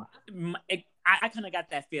I kind of got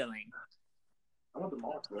that feeling.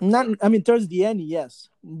 Towards the end, yes,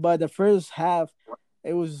 but the first half,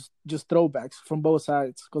 it was just throwbacks from both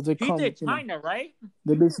sides because they did China, right?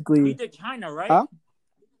 They basically he did China, right? Huh?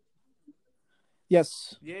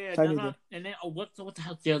 Yes. Yeah. And then what the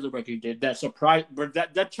hell's the other record he did? That surprise, but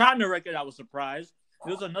that China record, I was surprised.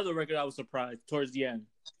 There was another record I was surprised towards the end.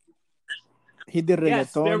 He did reggaeton.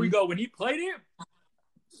 Yes, there we go. When he played it,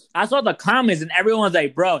 I saw the comments and everyone's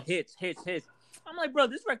like, "Bro, hits." I'm like, bro,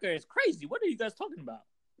 this record is crazy. What are you guys talking about?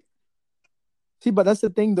 See, but that's the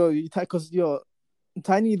thing, though, because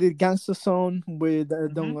Tiny did Gangsta Song with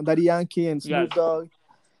Daddy Yankee and Snoop Dogg.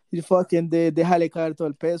 He fucking did Déjale Caer Todo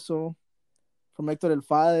el Peso from Héctor el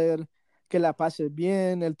Father. Que la pases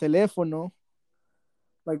bien, El Teléfono.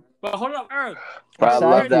 But hold up, Earth. I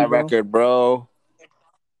love that record, bro.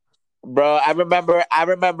 Bro, I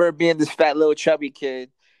remember being this fat little chubby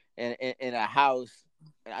kid in a house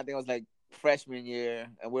and I think it was like freshman year,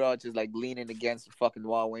 and we're all just like leaning against the fucking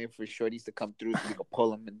wall, waiting for shorties to come through so we could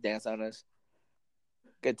pull them and dance on us.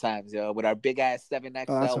 Good times, yo, with our big ass That's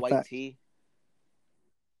 7XL a white fact. tee.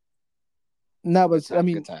 No, Good but I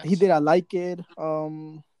times, good mean, he times. did. I like it,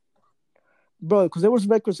 bro, because there was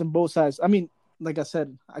records on both sides. I mean, like I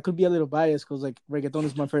said, I could be a little biased because like reggaeton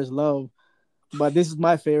is my first love, but this is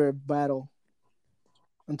my favorite battle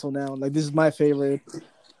until now. Like this is my favorite,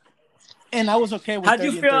 and I was okay with How'd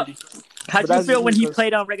you 30 and feel? 30, but How'd you that's just feel me when he because,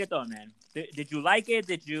 played on reggaeton, man? Did you like it?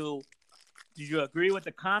 Did you agree with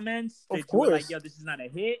the comments? of Did you were like, course, yo, this is not a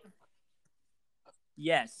hit?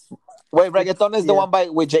 Yes. Wait, reggaeton is the yeah. one by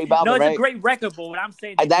with J No, Balvin, it's a right? great record, but what I'm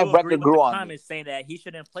saying, did That you agree record with the grew on me. comments saying that he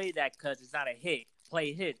shouldn't play that because it's not a hit?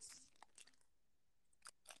 Play hits.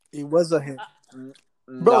 It was a hit, bro.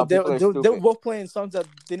 No, They, people are they, they stupid. were playing songs that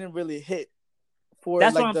didn't really hit for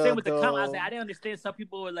That's what like I'm saying with the comments. I the. said, I didn't understand. Some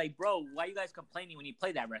people were like, bro, why you guys complaining when he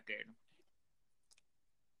played that record?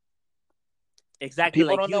 Exactly.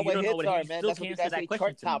 People Like, don't know you what don't know hits what he are, man. still That's what can't you answer guys say. that question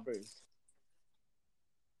Chart to me. toppers.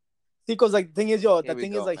 Because like the thing is, yo, Here the we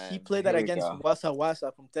thing is go, like he man. played that Here we against go. Wasa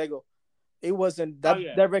Wasa from Tego. It wasn't Oh, that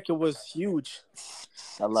yeah. that record was huge.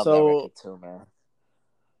 I love that So, record too, man.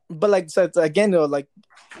 but like so again though, like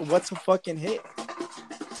what's a fucking hit?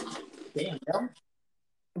 Damn.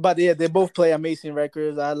 But yeah, they both play amazing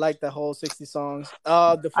records. I like the whole 60 songs.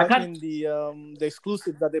 The I kind fucking the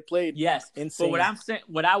exclusive that they played, yes. But what insane. I'm saying,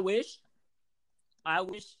 I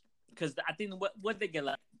wish, because I think what they get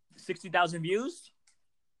like 60,000 views.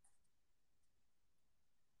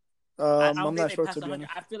 I don't I'm think not they sure passed to be 100.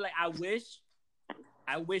 honest. I feel like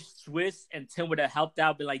I wish Swiss and Tim would have helped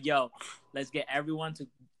out. Be like, yo, let's get everyone to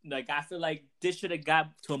like. I feel like this should have got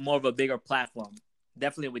to a more of a bigger platform.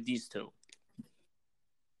 Definitely with these two.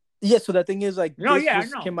 Yeah, so the thing is like No, this yeah, I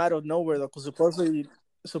just know. came out of nowhere though, because supposedly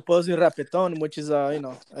Rapeton, which is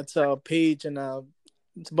it's a page and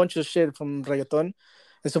it's a bunch of shit from reggaeton.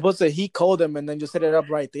 It's supposed to he called them and then just set it up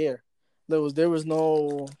right there. There was There's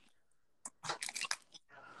no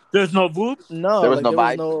boob, no There was like no there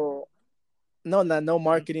was vibe. no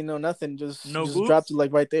marketing, no nothing. no Just boobs. dropped it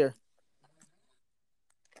like right there.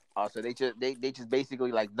 Oh, so they just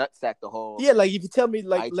basically like nutsack the whole Yeah, like if you tell me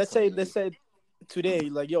like IT let's community. say today,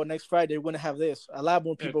 like yo, next Friday we're gonna have this, a lot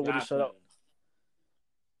more people would have shut up.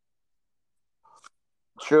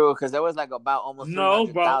 True, because there was like about almost No,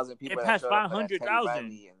 bro. 300,000 people It that passed showed up for that Teddy 500,000.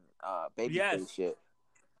 Riley and Babyface Yes. shit.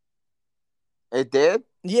 It did?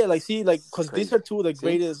 Yeah, like see, like because these Crazy. are two of the See?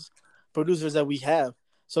 greatest producers that we have.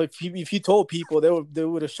 So if you told people, they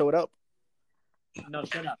would have showed up. No,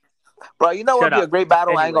 shut up. Bro, you know what would Shut be a up. great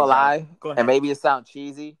battle? I ain't Anyways, gonna lie. go And ahead. maybe it sounds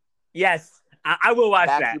cheesy. Yes, I will watch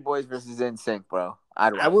that. Backstreet Boys versus NSYNC, bro.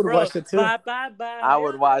 I'd I watch would that. Bro, watch it too. bye, bye, bye. I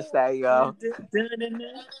would watch that, yo.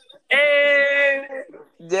 Hey,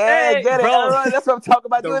 Yeah, hey, get it. bro. Everyone, that's what I'm talking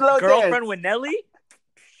about. Do a The little girlfriend dance. with Nelly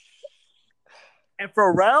and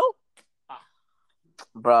Pharrell.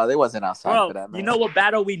 Bro, they wasn't outside Bro, for that, man. you know what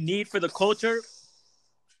battle we need for the culture?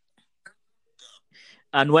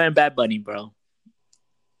 Anuel and Bad Bunny, bro.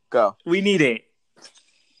 Go. We need it.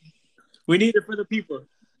 We need it for the people.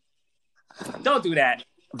 Don't do that.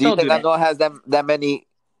 Do you Don't think do that. Anuel has that many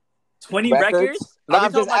 20 records? No, Are we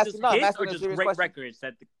I'm talking just about asking. just No, I'm hits asking or a just serious great question. records?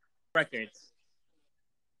 Records.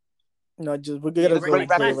 No, just we're Yeah, gonna Just go great with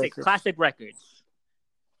great records. records. classic records.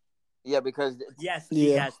 Yeah, because Yes,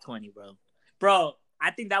 he Yeah. has 20, bro. Bro,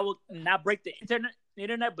 I think that will not break the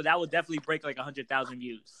internet, but that will definitely break like 100,000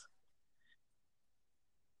 views.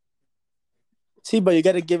 See, but you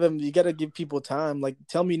gotta give people time. Like,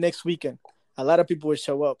 tell me next weekend. A lot of people will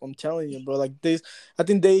show up. I'm telling you, bro. Like this, I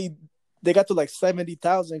think they got to like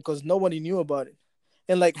 70,000 because nobody knew about it,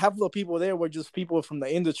 and like half of the people there were just people from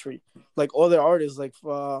the industry, like other artists. Like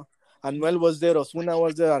Anuel was there, Ozuna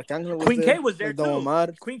was there, Arcángel was Queen there, K was there like Don too. Omar,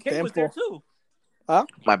 Queen K was there Tempo. too. Huh?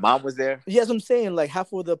 my mom was there. Yes, I'm saying like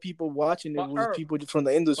half of the people watching it But was Herb, people from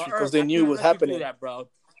the industry but because Herb, they I knew it can't was let you do happening. that, bro.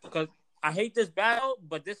 Because I hate this battle,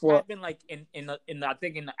 but this What? happened like in I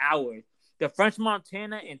think in the hour. The French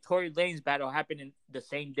Montana and Tory Lanez battle happened in the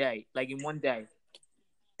same day, like in one day.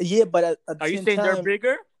 Yeah, but at the Are you same saying they're time,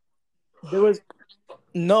 bigger? there was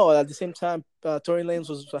no. At the same time, Tory Lanez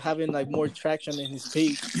was having like more traction in his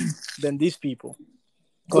page than these people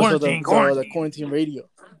because of the quarantine radio.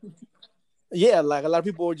 Yeah, like a lot of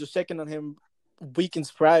people were just checking on him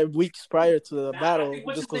weeks prior to the Nah, I battle think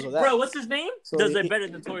what's just his because name, of that. bro? What's his name? So Does it better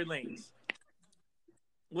than Tory Lanez?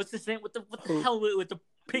 What's his name? What the who? hell with the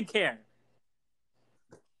pink hair?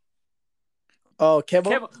 Oh,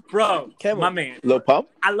 Kevo, Bro, my Kevo. man. Lil Pump?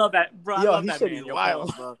 I love that, bro. I Yo, love he that said man. he's Yo, wild.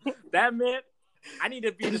 Kevo, bro. That man. I need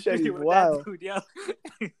to be in He the said studio he's with wild. that dude, yo.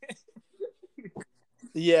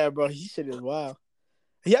 Yeah, bro, he shit is wild.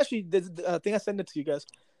 He actually did. I think I sent it to you guys.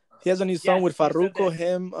 He has a new song Yes, with you said Farruko, that.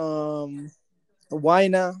 him,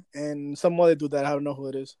 Wina, and some other dude that I don't know who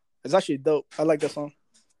it is. It's actually dope. I like that song.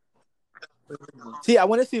 See, I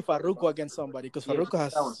want to see Farruko against somebody because Yeah, Farruko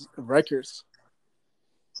that one. has records.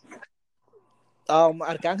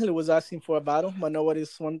 Arcángel was asking for a battle, but nobody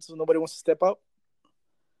wants to step up.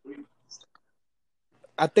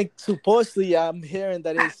 I think supposedly I'm hearing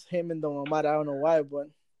that it's him and Don Omar. I don't know why, but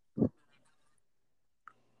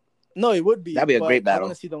no, it would be. That'd be a But great I want to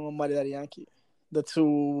battle. see Don Omar and Daddy Yankee, the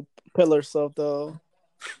two pillars of the.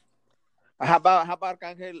 How about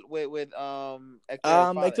Arcángel with Hector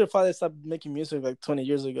El Hector Father? Father stopped making music like 20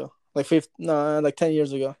 years ago, like 50, no, like 10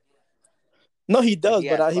 years ago. No, he But does, he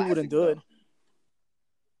but has he wouldn't classics do it.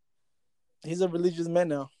 though. He's a religious man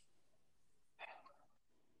now.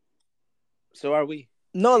 So are we.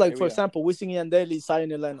 No, like Here for we are. example, Wisin and Yandel,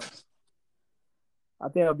 Zion and Lennox. I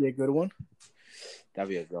think that'd be a good one. That'd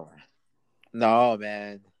be a good one. No,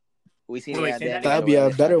 man. We seen Wait, say that Yandel y again. That'd be Joel a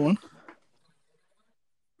and better Randy. one.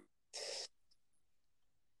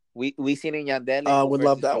 We seen Yandel I would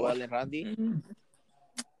love versus that one. Joel and Randy. Mm-hmm.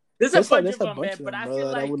 There's a bunch There's of a them, bunch man. of But them, bro,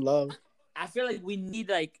 that I would love. I feel like we need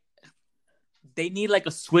like they need like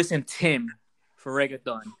a Swiss and Tim for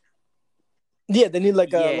reggaeton. Yeah, they need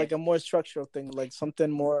like Yeah. a more structural thing, like something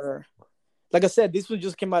more. Like I said, this one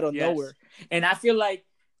just came out of Yes. nowhere. And I feel like,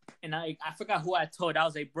 and I forgot who I told. I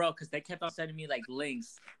was like, bro, because they kept on sending me like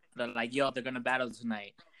links. They're like, yo, they're gonna battle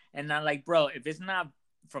tonight. And I'm like, bro, if it's not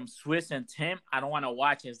from Swiss and Tim, I don't want to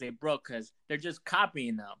watch it. I was like, bro, because they're just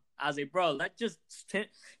copying them. I was like, bro, let just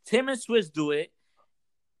Tim and Swiss do it.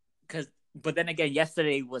 But then again,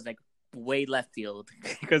 yesterday was like way left field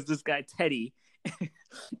because this guy Teddy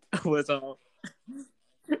was on.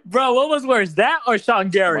 Bro, what was worse, that or Sean I'm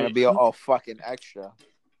Garrett? gonna be all fucking extra.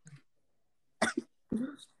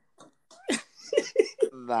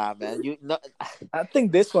 Nah, man. I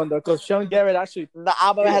think this one though, because Sean Garrett actually. Nah,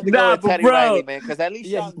 I'm gonna have to Nah, go with but Teddy bro, Riley, man, because at least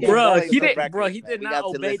Yeah, Sean he Garrett bro, does. plays he some did, records. bro, he Man. did We not got to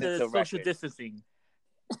obey listen the to social records. distancing.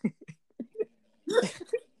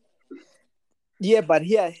 Yeah, but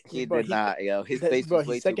He bro, did not, yo. His face bro, was his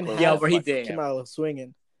way too second close Yeah, to half that bro, he fucking did. came camera. out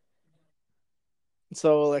swinging.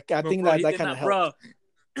 So like I think Bro, he that did kind of not, helped.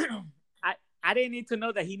 bro. I didn't need to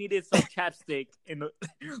know that he needed some chapstick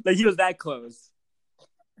like he was that close.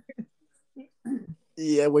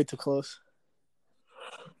 Yeah, way too close.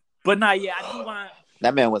 But nah, yeah, I do want.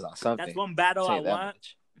 That man was on something. That's one battle I'll I tell you that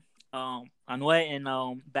want. much. Anuel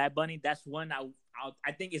and Bad Bunny. That's one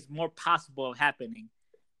I think is more possible of happening.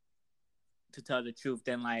 To tell the truth,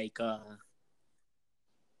 than like I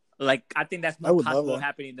think that's I more would love possible that.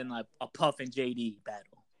 happening than like a Puff and JD battle.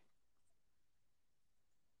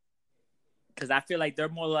 Because I feel like they're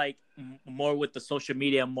more like more with the social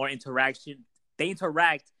media, more interaction. They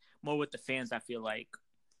interact more with the fans. I feel like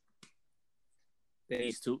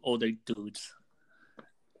these two older dudes.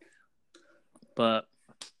 But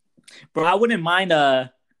bro, I wouldn't mind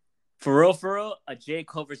for real, a J.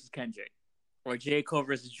 Cole versus Kendrick or J. Cole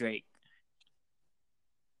versus Drake.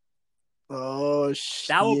 Oh shit!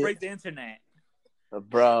 That will break the internet.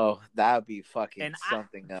 Bro, that would be fucking And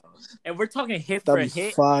something else. And we're talking hit That'd for be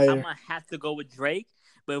hit, fire. I'm gonna have to go with Drake.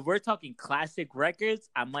 But if we're talking classic records,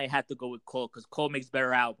 I might have to go with Cole because Cole makes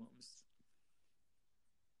better albums.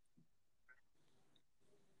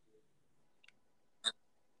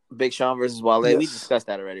 Big Sean versus Wale. Yes. We discussed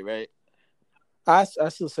that already, right? I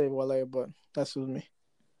still say Wale, but that's with me.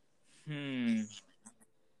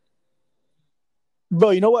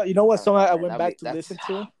 Bro, you know what? You know what song I went back to listen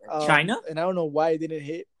to? China? And I don't know why it didn't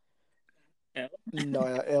hit. L?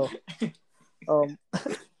 No, L.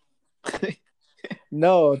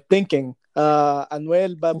 No, Thinking.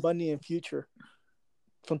 Anuel, Bad Bunny, and Future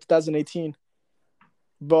from 2018.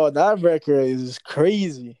 Bro, that record is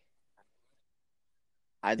crazy.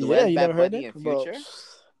 Anuel, you Bad never heard Bunny, it? and Bro, Future?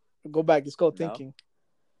 go back. It's called No. Thinking.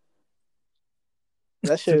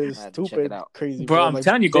 That shit is I have to check stupid it out. crazy. Bro, I'm Like,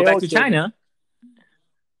 telling you, go they back all to killed it. China.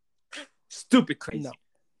 Stupid crazy. No,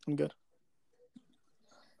 I'm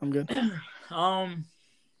good.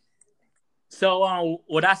 So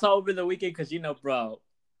what I saw over the weekend, because bro,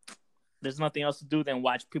 there's nothing else to do than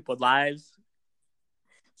watch people's lives.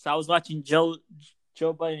 So I was watching Joe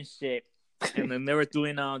Budden shit, and then they were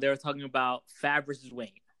talking about Fab versus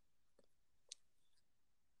Wayne.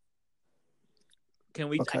 Can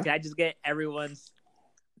I just get everyone's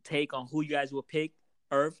take on who you guys will pick?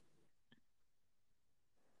 Irv?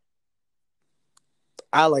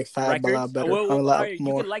 I like Fab Records? a lot better. Well, a lot you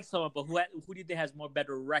more. can like someone, but who do you think has more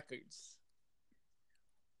better records?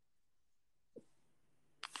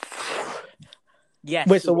 Wait,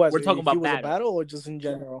 Yes, so was we're it? talking If he about was a battles. battle or just in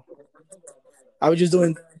general? I was just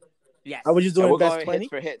doing. Yes. I was just And doing we're best going hits 20.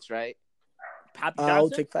 for hits, right? Poppy I'll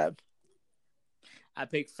Johnson. take Fab. I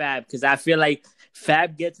pick Fab because I feel like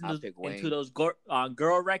Fab gets I'll pick Wayne. into those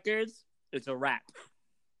girl records. It's a wrap.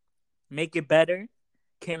 Make it better.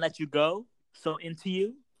 Can't let you go. So into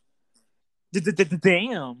you.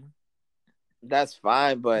 Damn. That's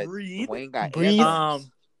fine, but Breathe. Wayne got Breathe. earplugs.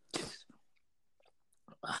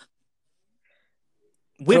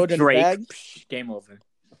 Throw With it in the Drake. bag. Game over.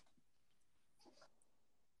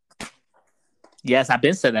 Yes, I've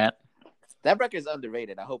been said that. That record is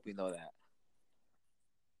underrated. I hope you know that.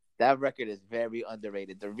 That record is very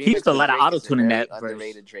underrated. The remix He used a with lot of Drake is auto-tune in very that verse.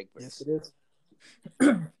 underrated Drake verse. Yes, it is.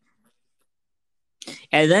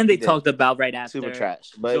 And then they He did. talked about right after Super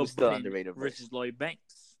trash, but it Joe was still Budden underrated verse. versus Lloyd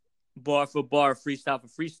Banks. Bar for bar, freestyle for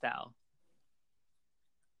freestyle.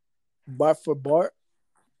 Bar for bar.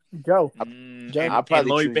 Joe. I'll And probably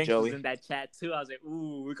Lloyd choose Banks Joey. was in that chat too. I was like,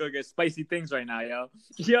 ooh, we're gonna get spicy things right now, yo.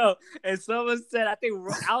 Yo, and someone said, I think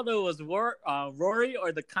Aldo was Rory,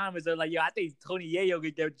 or the comments are like, yo, I think Tony Yayo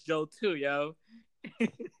could get Joe too, yo.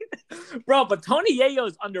 Bro, but Tony Yayo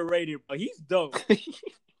is underrated, bro. He's dope.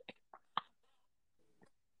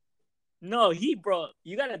 No, bro,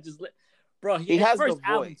 you gotta just bro. He his has first the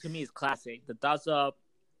album voice. to me is classic. The Thoughts of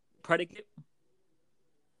Predicate.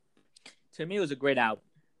 To me, it was a great album.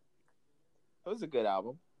 It was a good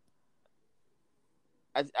album.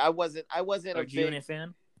 I wasn't Are you a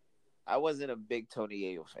fan? I wasn't a big Tony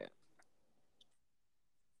Yayo fan.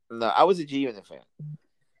 No, I was a G-Unit fan.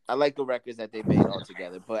 I like the records that they made all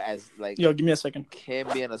together, but as like Yo, give me a second. him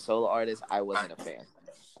being a solo artist, I wasn't a fan.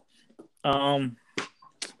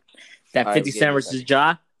 That All right, 50 give Cent me a versus second.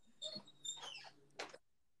 Ja.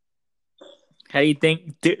 How do you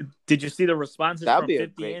think? Did you see the responses That'd from be a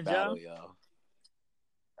 50 great and Ja? battle, yo.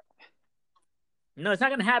 No, it's not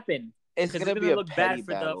gonna happen. It's Because gonna it's be gonna a look petty bad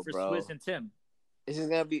for battle, for bro. Swiss and Tim. It's just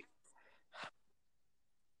gonna be.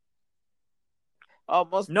 Oh,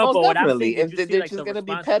 most No, but what I'm definitely. saying, If did you see they're like just the gonna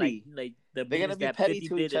be response, petty, like the they're gonna memes be that petty 50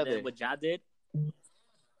 to did each and other. then what Ja did?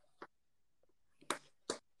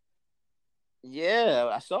 Yeah,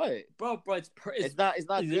 I saw it. Bro, It's not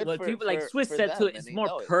good what for people like Swiss for said them, too. and It's they more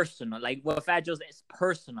know it. personal. Like what Fat Joe said, it's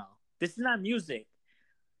personal. This is not music.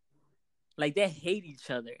 Like they hate each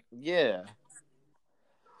other. Yeah.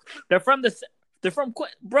 They're from bro.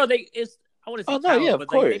 I want to say Oh, no, towns, yeah, of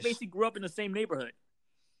but like they course. basically grew up in the same neighborhood.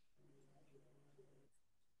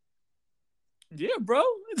 Yeah, bro.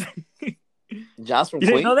 John's from You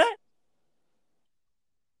Queens? didn't know that?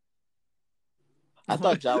 I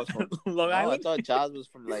thought Ja was from Long No, I Island. thought Ja was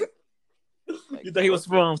from like You thought he was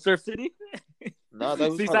from Surf City? No, I thought he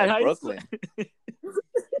was from Seaside like Heights? Brooklyn.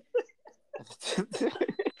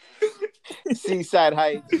 Seaside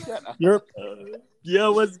Heights. Shut up. You're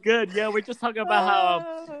Yo, what's good? Yeah, we're just talking about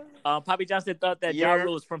how Poppy Johnson thought that Ja You're-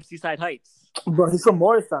 Rule was from Seaside Heights. bro. He's from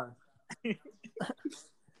Morristown.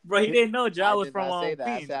 Bro, he didn't know Ja I was did from not say that.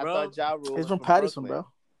 Queens, I bro. thought Ja Rule He's was from Patterson, Brooklyn.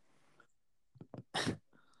 bro.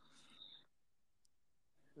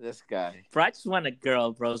 This guy. Bro, I just want a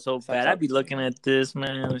girl, bro, so Stop bad. I'd be talking to looking me, man. at this,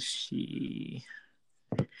 man.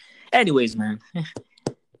 Anyways, man.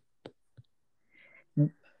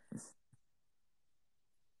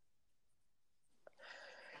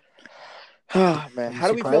 Oh man, you how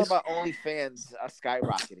do we feel surprised? about OnlyFans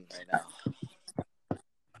skyrocketing right now?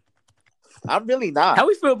 I'm really not. How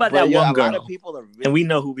we feel about But that yeah, one a girl? lot of people are really, And we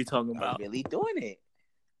know who we talking about. really doing it.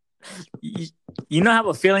 You know, I have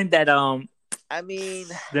a feeling that I mean,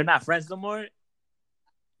 they're not friends no more.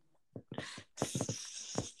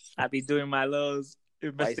 I be doing my little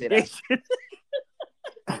Why you say that? investigation.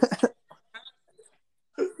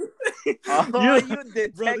 oh, you bro,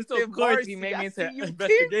 detective this of course Marcy, he made I me see into you, kid.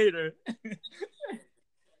 investigator.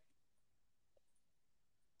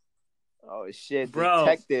 Oh shit, Bro,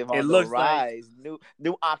 detective it on the looks like rise. New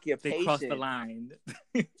They occupation. crossed the line.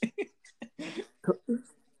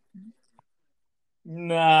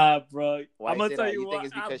 Nah, bro. Why I'm gonna say tell that? you You think what,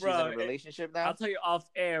 it's because she's bro. in a relationship now? I'll tell you off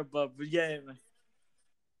air, but yeah.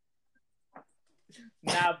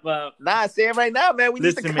 Nah, but Nah, say it right now, man. We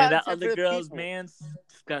need the listen, man, content that for other the girl's people. man's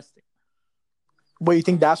disgusting. Wait, you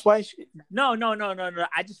think that's why? No.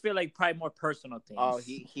 I just feel like probably more personal things. Oh,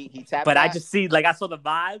 he tapped But that? I just see, like, I saw the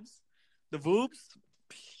vibes, the voobs.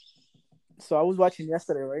 So I was watching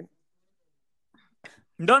yesterday, right?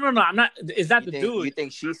 No. I'm not. Is that the you think, dude? You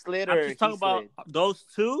think she slid I'm or just he talking about slid? those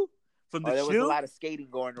two from the Oh, there was a shoe. lot of skating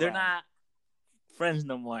going They're around. not friends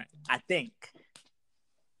no more, I think.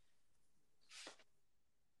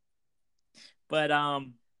 But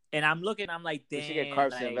and I'm looking, I'm like, We should get damn,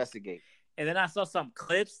 Carps to like, investigate. and then I saw some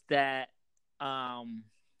clips that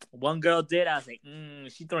one girl did. I was like,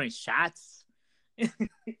 she throwing shots. I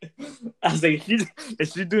was like,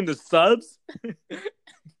 is she doing the subs?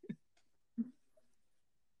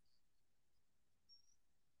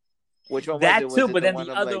 Which one was that it? Was too, it but then one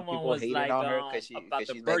the of, other like, one people was hating like on her about the she's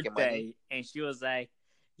making money? birthday, and she was like,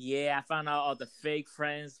 "Yeah, I found out all the fake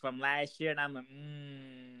friends from last year," and I'm like,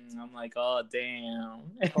 I'm like, oh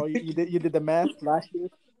damn. Oh, you did the math last year.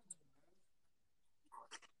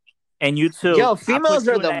 And you too. Yo, females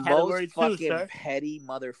are the category most fucking sir. petty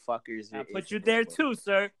motherfuckers. I put you there too,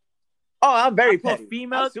 sir. Oh, I'm very petty.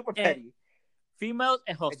 Females, I'm super petty. Females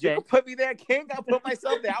and Jose. If you can put me there, King, I'll put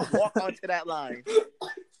myself there. I'll walk onto that line.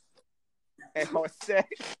 And Jose.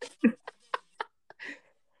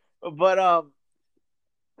 But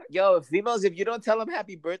yo, females, if you don't tell them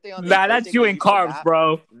happy birthday on their birthday, that's you in carbs,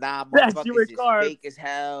 bro. Nah, that's you in carbs. Fake as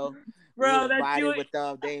hell. Bro, that's you. With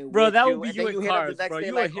them. They bro, that would you. be And you in carbs, bro.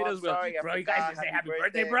 You would hit us with, bro, you guys just say happy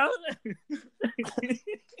birthday, bro.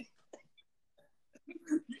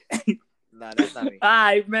 Nah, that's not me. All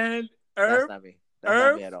right, man. That's not me. That's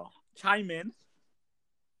not me at all. Chime in.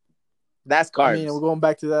 That's carbs. I mean, we're going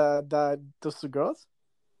back to those two girls.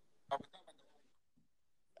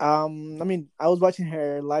 I mean, I was watching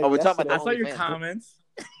her live. We're talking about I saw your comments.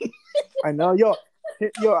 I know, yo,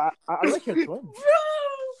 I like her twin.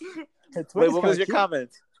 Her twin. Wait, what was your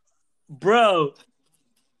comment, bro?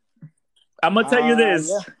 I'm gonna tell you this.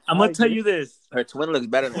 Yeah. I'm gonna tell you this. Her twin looks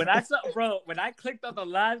better than when I saw, bro. When I clicked on the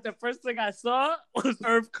live, the first thing I saw was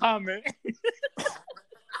Irv comment.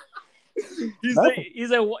 he's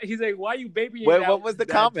like, why you babying? Wait, what was the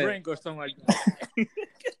comment? Drink or something like that.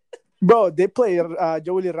 Bro, they play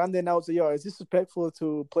Joey Rande now. So, yo, it's disrespectful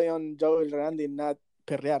to play on Joey Rande and not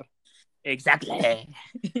perrear. Exactly.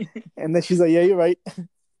 And then she's like, yeah, you're right.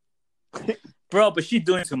 Bro, but she's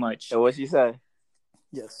doing too much. So what she said?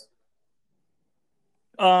 Yes.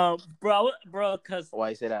 Bro, because why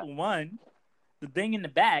you say that? One, the thing in the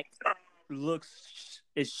back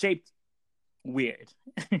is shaped weird.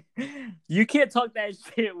 You can't talk that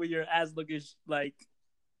shit with your ass looking like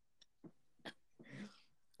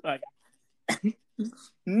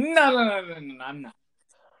no, I'm not.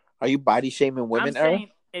 Are you body shaming women, I'm saying,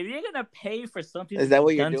 if you're gonna pay for something, is that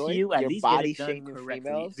what you're done doing? To you, at you're least body get it done shaming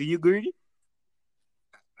correctly. females. Do you agree?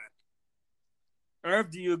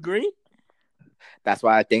 Irv, do you agree? That's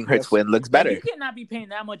why I think her twin looks better. You cannot be paying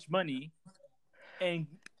that much money and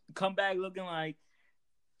come back looking like,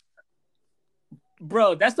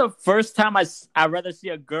 bro. That's the first time I'd rather see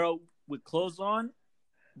a girl with clothes on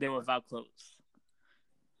than without clothes.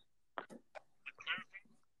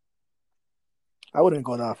 I wouldn't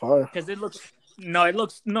go that far because it looks. No, I'm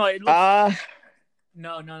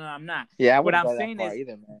not. Yeah, I what wouldn't I'm go saying that far is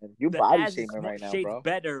either, man. You body shaming right now, bro.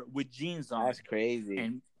 Better with jeans on. That's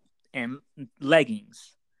crazy. And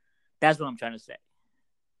leggings. That's what I'm trying to say.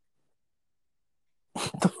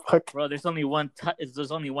 What the fuck, bro? There's only one.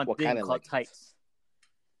 There's only one thing called tights.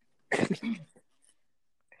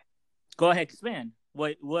 Go ahead, expand.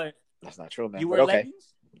 What? That's not true, man. You wear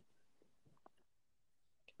leggings?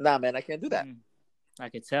 Nah, man, I can't do that. I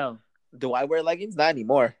could tell. Do I wear leggings? Not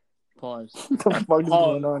anymore. Pause. What the fuck is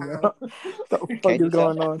going on, yo? What the fuck is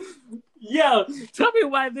going on? Yo, tell me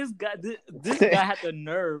why this guy had the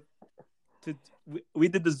nerve to. We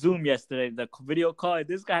did the Zoom yesterday, the video call. And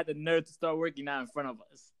this guy had the nerve to start working out in front of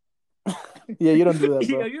us. Yeah, you don't do that,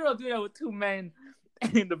 bro. You don't do that with two men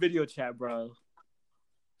in the video chat, bro.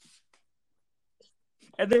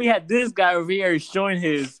 And then we had this guy over here showing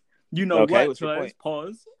his, what choice.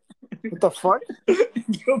 Pause. What the fuck?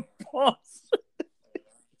 Yo, pause.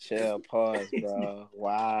 Chill, pause, bro.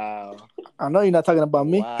 Wow. I know you're not talking about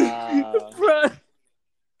me. Wow.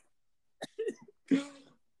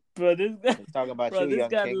 Bro, this guy. I'm talking about you, this young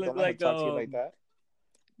guy king. look Don't like talk to you like that.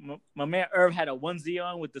 My man Irv had a onesie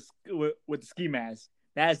on with the ski mask.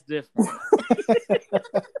 That's different.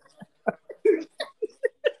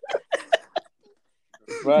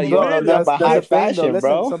 Bro, that's high fashion,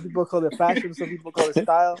 bro. Some people call it fashion. Some people call it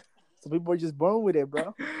style. Some people are just born with it,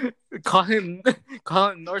 bro. Call him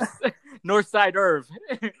Northside Irv.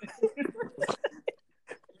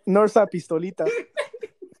 Northside Pistolita.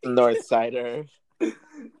 Northside Irv.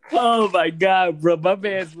 Oh my god, bro. My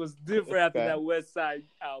man was different after that West Side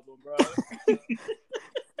album, bro.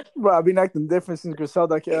 Bro, I've been acting different since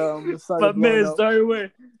Griselda. My man started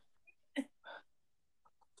with.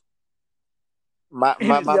 My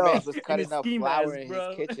man was cutting up flour in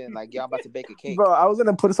his kitchen, like, y'all about to bake a cake. Bro, I was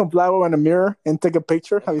gonna put some flour in a mirror and take a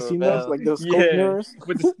picture. Have you seen those? Like those scope mirrors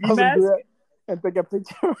with the ski mask and take a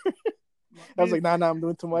picture. I was like, nah, I'm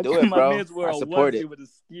doing too much. Do it, bro. My man's wearing I support a it with a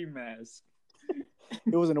ski mask.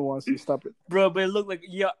 It wasn't a onesie. Stop it, bro. But it looked like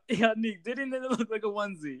Nick, didn't it look like a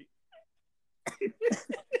onesie?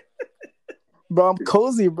 bro. I'm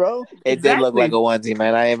cozy, bro. It did look like a onesie,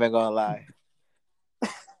 man. I ain't even gonna lie.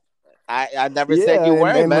 I never said you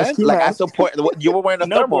weren't, man. Like mask. I support. You were wearing a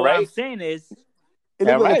thermal, right? What I'm saying is, it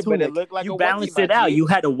looked like but it looked like you a balanced onesie, it out. You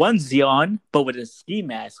had a onesie on, but with a ski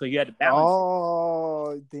mask, so you had to balance.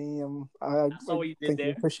 Oh, damn! I saw what you did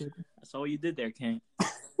there. Appreciate it. I saw what you did there, King.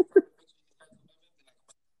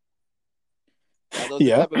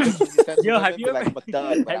 Yeah. Yo, have you ever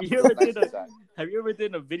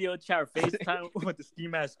done a video chat or FaceTime with the ski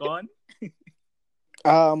mask on?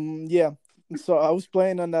 Yeah. So I was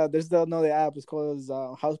playing on there's another app. It's called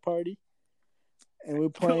House Party, and we're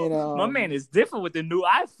playing. My man is different with the new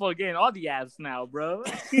iPhone. Getting all the apps now, bro.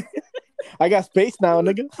 I got space now,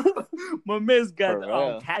 nigga. My man's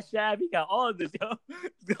got Cash App. He got all of this, yo.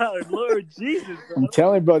 God, Lord Jesus, bro. I'm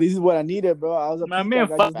telling you, bro. This is what I needed, bro. I was my man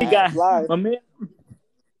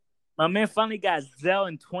finally got Zelle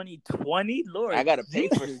in 2020. Lord, I gotta pay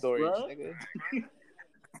for storage, nigga.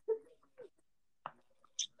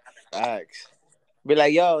 Facts. Be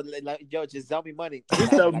like, yo, just sell me money. This is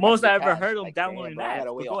the most I ever heard him downloading that.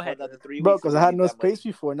 Go ahead, bro, because I had no space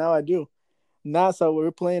before. Now I do. Now, so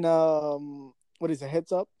we're playing. What is it?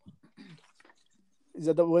 Heads Up. Is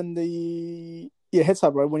that Heads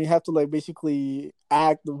Up, right? When you have to like basically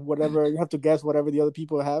act whatever you have to guess whatever the other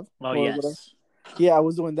people have. Oh yes. Whatever. Yeah, I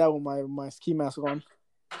was doing that with my ski mask on.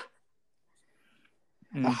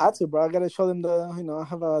 I had to, bro. I gotta show them I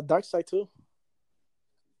have a dark side too.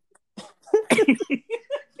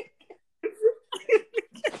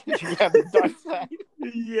 You have a dark side.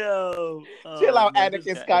 Yo, chill out,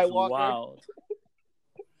 Anakin Skywalker. Wow.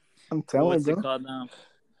 I'm telling you, bro. What's it called now?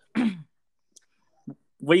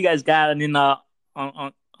 What you guys got in the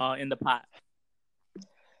pot?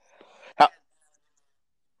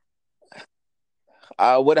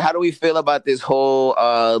 How do we feel about this whole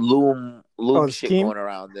loom shit going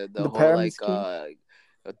around? The whole like scheme?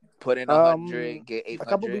 Put in 100, get 800. A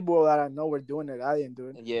couple people that I know were doing it. I didn't do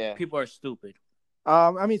it. Yeah, people are stupid.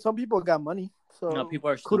 I mean, some people got money, so no,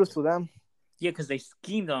 people are kudos to them. Yeah, because they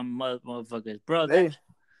schemed on motherfuckers, bro. Hey,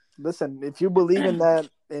 listen, if you believe in that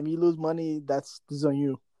and you lose money, this is on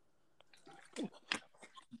you.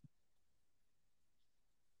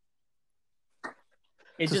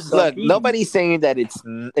 It's just look. Nobody's saying that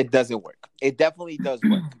it doesn't work. It definitely does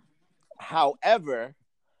work. However,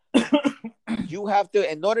 you have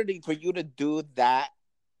to, in order for you to do that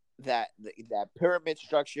pyramid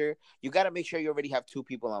structure, you got to make sure you already have two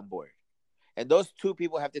people on board, and those two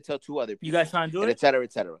people have to tell two other people. You guys trying to do it, et cetera,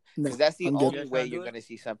 because that's the only way you're going to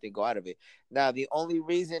see something go out of it. Now, the only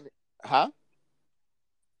reason, Nah,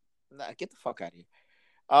 get the fuck out of here.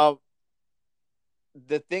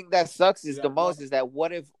 The thing that sucks is is that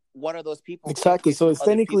what if one of those people exactly? So it's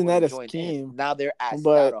technically not a scheme. Now they're asked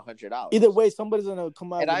out $100. Either way, somebody's gonna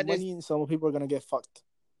come out with money, and some people are gonna get fucked.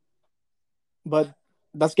 But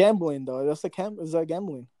that's gambling, though. It's like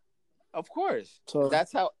gambling. Of course. So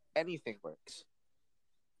that's how anything works.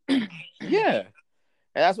 Yeah, and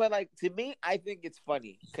that's why, like, to me, I think it's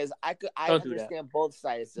funny because I understand both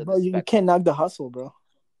sides. Bro, you can't knock the hustle, bro.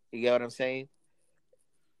 You get what I'm saying?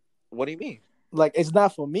 What do you mean? Like, it's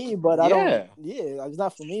not for me, but I don't. Yeah, it's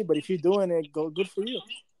not for me. But if you're doing it, good for you.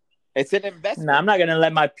 It's an investment. Nah, I'm not gonna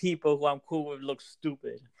let my people who I'm cool with look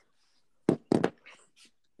stupid,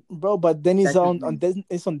 bro. But then it's on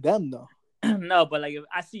them, though. No, but like if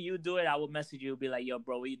I see you do it, I will message you and be like, "Yo,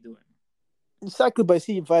 bro, what you doing?" Exactly, but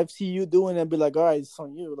if I see you doing it, I'd be like, "All right, it's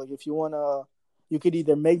on you." Like, if you wanna, you could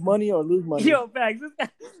either make money or lose money. Yo, Max,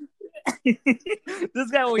 this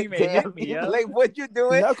guy will make me, yo. Like, what you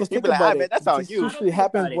doing? No, because think like, about it. That's on you. Usually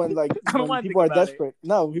happens when people are desperate.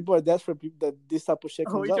 No, people are desperate. That this type of shit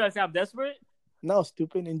comes up. You trying to say I'm desperate? No,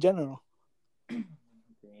 stupid in general.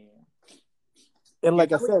 And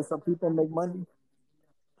like I said, some people make money.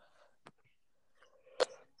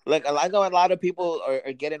 Like, I know a lot of people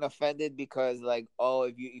are getting offended because, like, oh,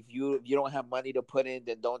 if you don't have money to put in,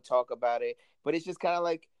 then don't talk about it. But it's just kind of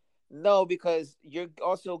like, no, because you're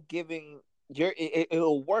also giving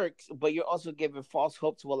it'll work, but you're also giving false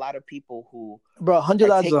hope to a lot of people who, bro,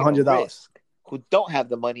 $100 is $100, who don't have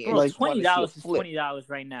the money. Bro, and $20 is $20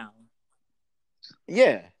 right now.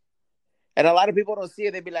 Yeah, and a lot of people don't see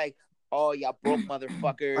it. They be like, "Oh, y'all broke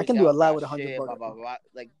motherfuckers." I can do a lot with $100. Blah, blah, blah.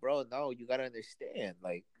 Like, bro, no, you gotta understand.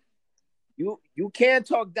 Like, you can't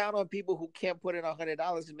talk down on people who can't put in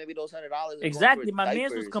 $100, and maybe those $100. Exactly, my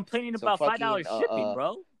man was complaining about $5 shipping,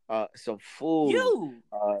 bro. Some food.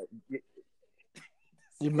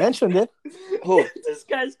 You mentioned it. Who? This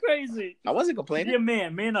guy's crazy. I wasn't complaining. Yeah,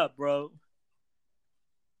 man up, bro.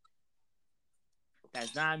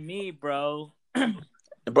 That's not me, bro. Bro,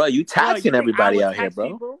 you Bro, you taxing think I everybody would out here, tax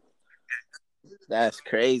bro. people? That's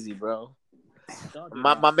crazy, bro. Don't do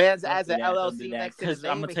My that. man's Don't adds do an that. Don't do LLC that. next to the Because I'm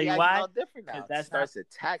name, gonna and tell he you acting why. all different now. Because He that's not. starts to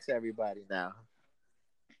tax everybody now.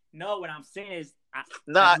 No, what I'm saying is,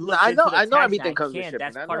 No, I've no, looked into the I know tax. everything I comes with can't. shipping.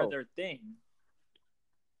 That's I part of know. their thing.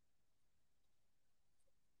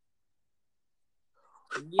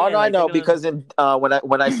 Oh Yeah, no, I like they're know gonna. because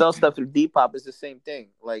when I sell stuff through Depop, it's the same thing.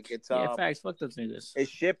 Like it's Yeah, facts. Fuck those niggas.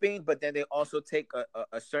 it's shipping, but then they also take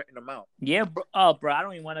a certain amount. Yeah, bro. Oh, bro, I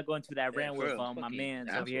don't even want to go into that Yeah, rant for with real. my Fucking man's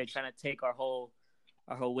over assholes. here trying to take our whole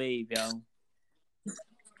wave, yo.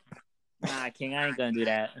 Nah, King, I ain't gonna do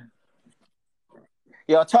that.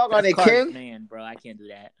 Yo, talk on That's it, Carter's King. man, bro. I can't do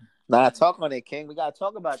that. Nah, talk on it, King. We gotta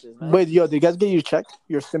talk about this, man. Wait, yo, did you guys get your check?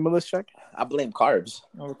 Your stimulus check? I blame carbs.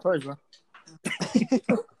 No, of course, bro.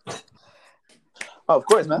 Oh, of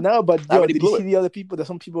course, man. No, but I yo, already did you blew see it. the other people? That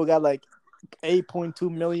some people got like $8.2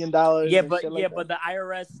 million. Yeah, and but shit like but that? the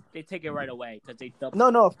IRS they take it right away because they double.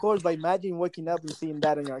 No, of course. But imagine waking up and seeing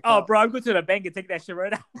that in your Oh, account. bro, I'm going to the bank and take that shit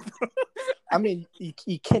right out. Bro. I mean,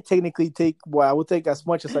 you can't technically take. Well, I will take as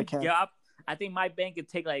much as I can. Yeah, I think my bank could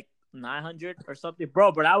take like 900 or something,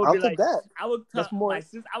 bro. But I would I'll be take like, that. I would tell That's more. my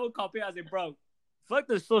sister, I would call people. I say, bro, fuck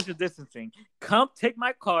the social distancing. Come take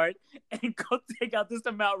my card and go take out this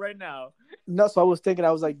amount right now. No, so I was thinking,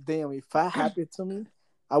 I was like, damn, if that happened to me,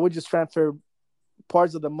 I would just transfer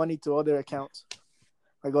parts of the money to other accounts,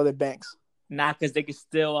 like other banks. Nah, because they could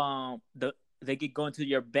still they could go into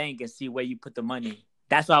your bank and see where you put the money.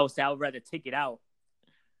 That's why I would say I would rather take it out.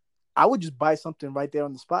 I would just buy something right there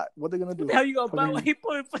on the spot. What are they gonna do? What the hell you gonna buy? What he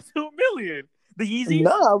put it for $2 million? The Yeezys?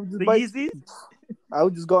 No, I would just The buy. Yeezys? I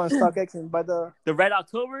would just go on StockX and buy the. The Red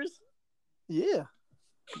Octobers? Yeah,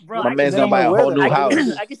 Bro, My I man's can gonna see- buy a wear whole them. new I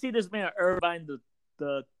house. I can see this man buying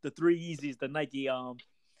the 3 Yeezys, the Nike Yeezys.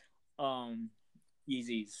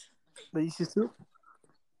 the Yeezys too.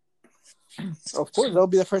 Of course, that would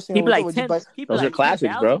be the first thing He I be would do. like Would 10. just buy. He be Those are like classics,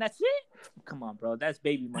 10,000. bro. That's it. Come on, bro. That's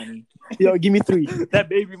baby money. Yo, give me 3. That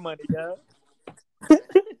baby money, yeah.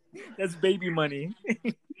 That's baby money.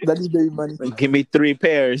 That is baby money. Like, give me 3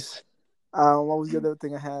 pairs. What was the other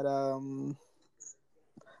thing I had? Let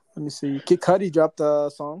me see. Kid Cudi dropped a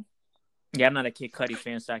song. Yeah, I'm not a Kid Cudi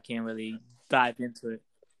fan, so I can't really dive into it.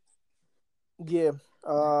 Yeah.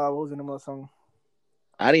 What was the name of the song?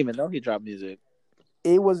 I didn't even know he dropped music.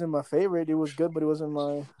 It wasn't my favorite. It was good, but it wasn't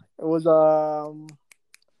my. It was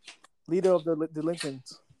Leader of the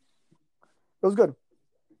Delinquents. It was good.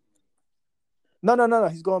 No.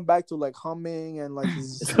 He's going back to like humming and like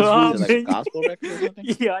his Is it like a gospel record or something?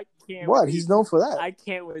 Yeah, I can't. What? with He's these- known for that. I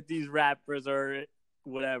can't with these rappers or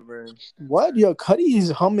whatever. What? Yo, Cudi's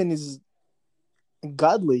humming is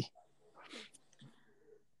godly.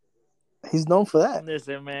 He's known for that.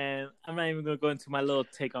 Listen, man, I'm not even gonna go into my little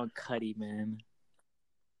take on Cudi, man.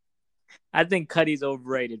 I think Cudi's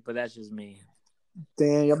overrated, but that's just me.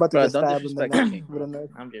 Damn, you're about to Bro, get don't stabbed in the disrespect the neck king. with a knife.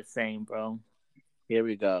 I'm just saying, bro. Here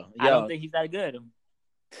we go. I don't Yo, think he's that good.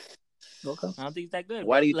 Okay. I don't think he's that good.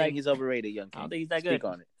 why bro. do you Like, think he's overrated, young I king? don't think he's that Speak good.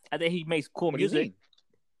 on it. I think he makes cool What do you music. mean?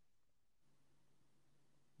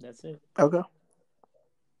 That's it. Okay.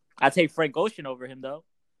 I take Frank Ocean over him, though.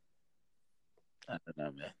 I don't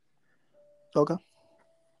know, man. Okay.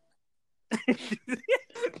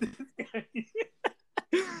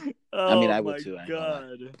 Oh, I mean, I would my too, I ain't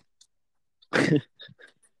gonna lie. God.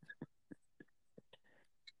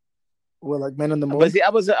 Well, like Men on the Moon. But see, I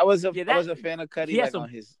was a Yeah, I was that- a fan of Cudi he has like some on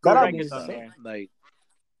his That good album early is records on stuff. there. Like,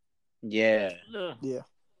 yeah, Ugh. Yeah.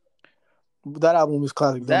 That album is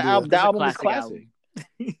classic. that Don't do album It's a is classic.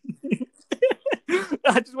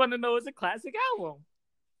 I just want to know it's a classic album.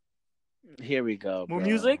 Here we go, More bro.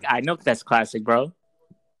 music? I know that's classic, bro.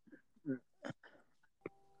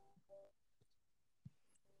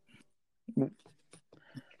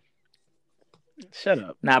 Shut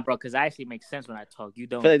up. Nah, bro, because I actually make sense when I talk. You I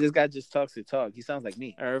don't. feel like this guy just talks to talk. He sounds like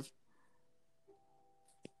me. Irv.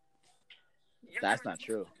 That's not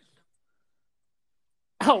true.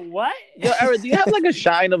 Oh, what? Yo, Eric, do you have like a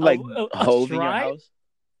shrine of like A Hove in your shrine? house?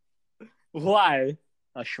 Why?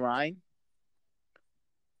 A shrine?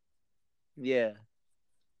 Yeah.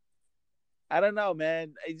 I don't know,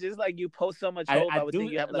 man. It's just like you post so much Hove. I would do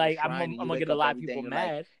think you have like a I'm shrine. and you gonna wake get a up lot of every day people and you're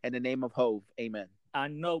like, mad. in the name of Hove, amen. I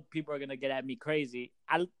know people are gonna get at me crazy.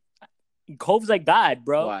 Cove's like God,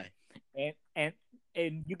 bro. Why?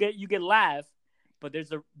 And you get laugh, but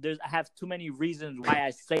there's I have too many reasons why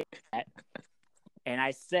I say that. And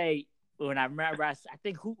I say when I remember I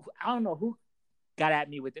think I don't know who got at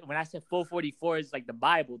me with it when I said 444 is like the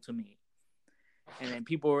Bible to me. And then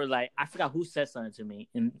people were like, I forgot who said something to me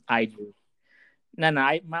in IG. No,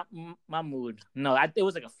 my mood. No, it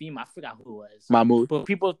was like a female. I forgot who it was. Mahmoud. But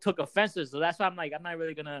people took offense, so that's why I'm like, I'm not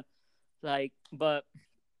really gonna like. But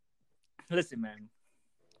listen, man,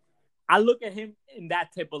 I look at him in that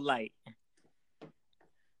type of light.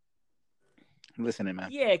 I'm listening, man.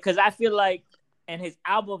 Yeah, because I feel like, and his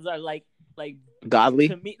albums are like Godly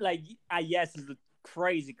to me. Like, yes, is a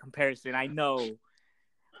crazy comparison. I know,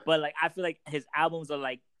 but like, I feel like his albums are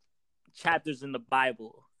like chapters in the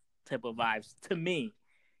Bible type of vibes to me,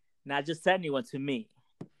 not just to anyone. To me,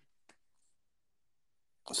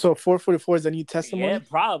 So 444 is the New Testament. yeah,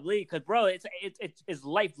 probably because bro, it's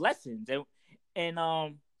life lessons, and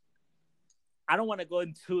I don't want to go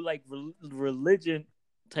into like religion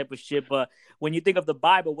type of shit, but when you think of the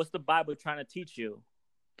Bible, what's the Bible trying to teach you?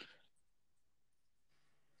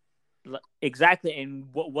 Exactly, and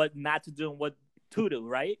what not to do and what to do,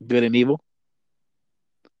 right? good and evil.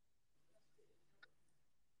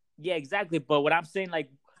 Yeah, exactly. But what I'm saying, like,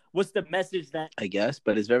 what's the message that? I guess,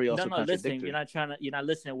 but it's very also No, contradictory. listen, you're not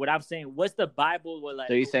listening. What I'm saying, what's the Bible? What, like,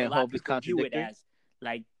 So you're saying a lot of hope is people view it contradictory? as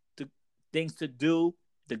like the things to do,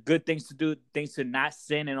 the good things to do, things to not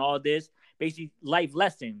sin, and all this. Basically, life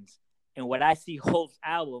lessons. And what I see Hope's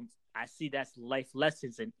albums, I see that's life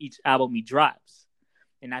lessons in each album he drops.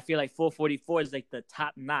 And I feel like 444 is like the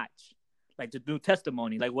top notch, like the New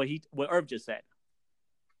Testimony, like what Irv just said.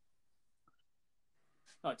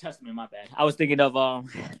 Oh, Testament, my bad. I was thinking of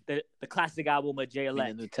the classic album of Jay In the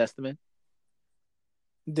Elect. New Testament.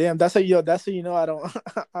 Damn, that's how you know I don't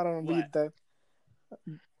I don't read What? that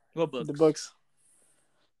What books? the books.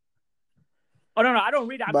 Oh no, I don't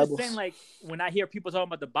read it. I'm Bibles. just saying, like, when I hear people talking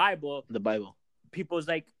about the Bible, people's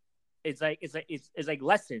like, it's like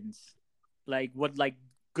lessons, like what like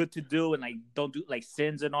good to do and like don't do like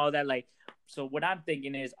sins and all that. Like, so what I'm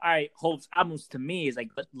thinking is, all right, Hope's albums to me is like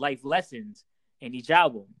life lessons in each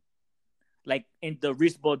album. Like in the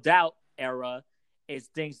Reasonable Doubt era, is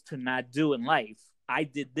things to not do in life. I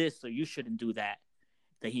did this, so you shouldn't do that.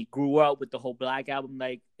 That he grew up with the whole Black album,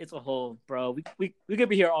 like it's a whole, bro. We could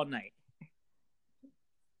be here all night.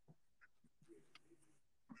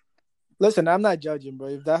 Listen, I'm not judging, bro.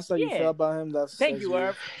 If that's how you Yeah. feel about him, that's Thank you,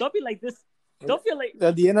 Irv. Don't be like this. Don't feel like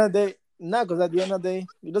At the end of the day, no, because at the end of the day,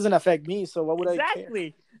 it doesn't affect me. So why would I care?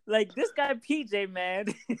 exactly. Like this guy PJ, man.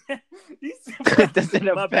 It doesn't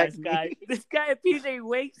My bad, affect guy. me. This guy PJ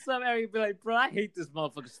wakes up every be like, bro, I hate this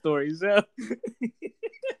motherfucking story. So,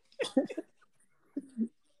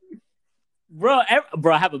 bro,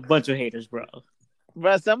 I have a bunch of haters, bro.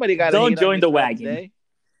 Bro, somebody got. Don't join the wagon. Today.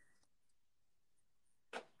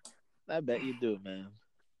 I bet you do, man.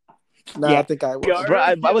 Nah, Yeah. I think I will. Yo, Bro,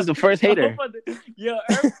 I was the first hater. Yo,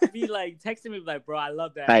 Irv be like texting me like, bro, I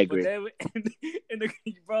love that. I agree. But then,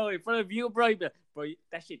 bro, in front of you, bro, he be like, bro,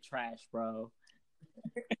 that shit trash, bro.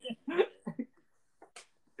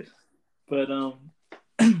 But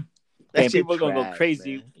That shit people gonna go trash,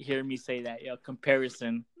 crazy man. hearing me say that. Yo,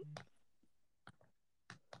 comparison.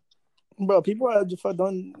 Bro, people are just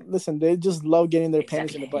don't listen. They just love getting their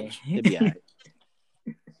panties in a bunch. It'd be alright.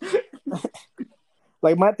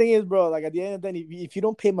 Like my thing is, bro. Like at the end of the day, if you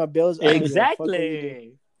don't pay my bills, I don't give a fuck what you do.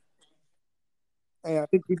 Exactly. And I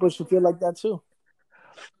think people should feel like that too.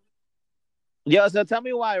 Yo, so tell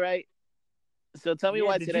me why, right? So tell me Yeah,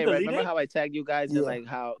 why did you today, right? delete Remember it? how I tagged you guys Yeah. and like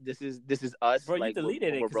how this is us, Bro, like you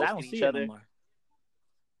deleted it we're because I don't roasting see each it other. no more.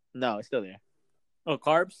 No, it's still there. Oh,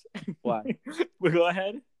 carbs? Why? We go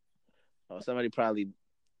ahead. Oh, somebody probably,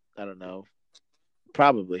 I don't know,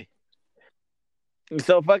 probably.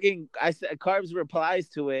 So fucking, I said Carbs replies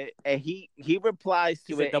to it, and he replies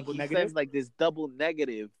to He said it. double And he negative? sends like this double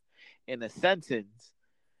negative in a sentence.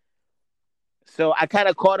 So I kind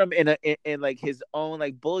of caught him in like his own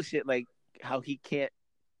like bullshit, like how he can't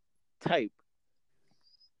type.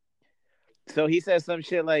 So he says some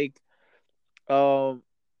shit like, I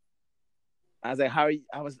was like, how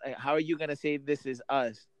are you gonna say this is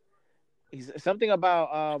us? He's something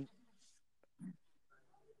about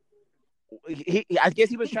I guess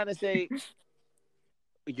he was trying to say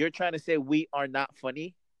you're trying to say we are not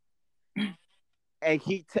funny, and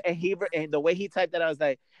the way he typed that, I was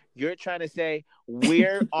like, you're trying to say we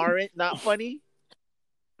aren't not funny,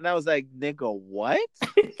 and I was like, nigga, what?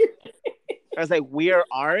 I was like, we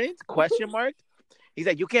aren't ? He's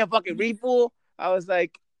like, you can't fucking read, fool. I'm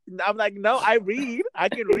like, no, I read. I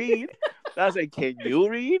can read. I was like, can you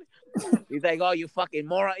read? He's like, oh, you fucking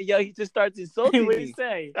moron. Yo, he just starts insulting What did he me.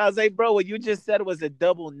 say? I was like, bro, what you just said was a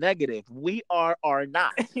double negative. We are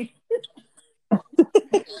not.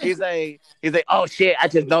 He's like, oh shit, I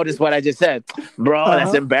just noticed what I just said. Bro,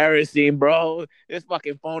 that's embarrassing, bro. This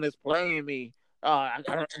fucking phone is playing me. I'm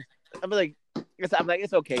like, I'm like,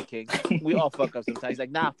 it's okay, King. We all fuck up sometimes. He's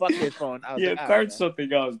like, nah, fuck this phone. I was Yeah, like, all right, card man.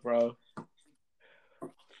 something else, bro.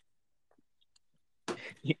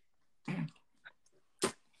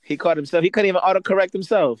 He caught himself. He couldn't even autocorrect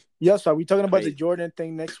himself. Yes, are we talking about the Crazy. Jordan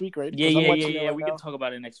thing next week, right? Yeah, Because I'm yeah, yeah, watching it yeah. right We now. can talk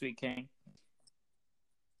about it next week, King.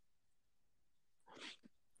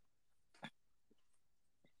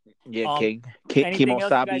 Yeah, King. Anything else, you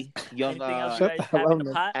guys? Kimosabi, young Anything else you Shut guys the hell have in up, the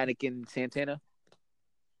man. pot? Anakin Santana.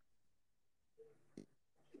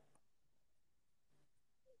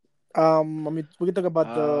 I mean, we can talk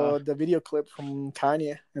about the video clip from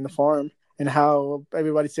Kanye in the farm and how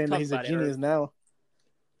everybody's saying that Talk he's a about it, genius Herb. now.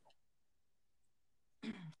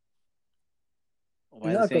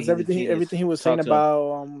 Why is No, he saying because he's a genius? everything he was saying Talk to him.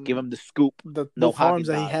 about Give him the scoop. the No farms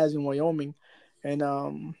Haagen that he Dazs. has in Wyoming, and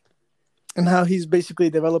how he's basically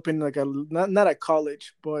developing like a not a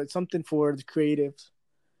college, but something for the creatives.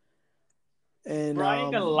 And Bro, I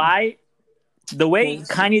ain't gonna lie. The way Yes.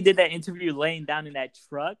 Kanye did that interview laying down in that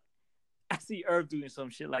truck, I see Irv doing some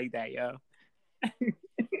shit like that, yo.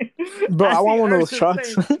 Bro, I see want one of Irv those just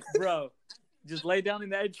trucks. saying, bro, just lay down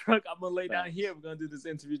in that truck. I'm gonna lay down here. We're gonna do this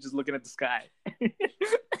interview just looking at the sky.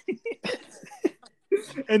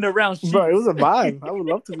 And around sheets. Bro, it was a vibe. I would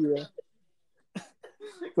love to be there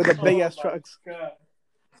with the big ass trucks, God.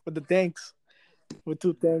 with the tanks, with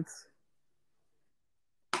 2 tanks.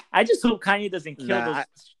 I just hope Kanye doesn't kill Nah,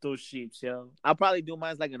 those sheep, yo. I'll probably do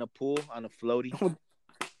mine like in a pool on a floaty.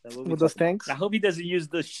 With those tanks. I hope he doesn't use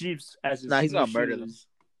the sheep as his Nah, he's new gonna murder them. shoes.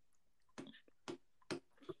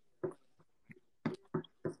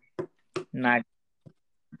 Nah.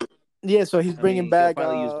 Yeah, so he's bringing he'll back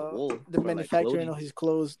probably use the wool the for, like, manufacturing clothing. of his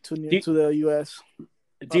clothes to Do- the U.S.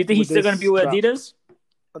 Do you think he's still gonna be with drop. Adidas?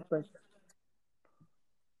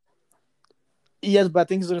 Yes, but I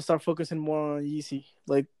think he's gonna start focusing more on Yeezy,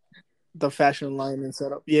 like the fashion line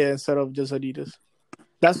instead of just Adidas.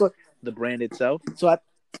 That's what The brand itself. So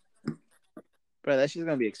Bro, that shit's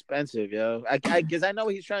gonna be expensive, yo. Because I know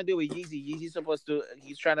what he's trying to do with Yeezy.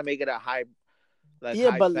 He's trying to make it a high, like yeah,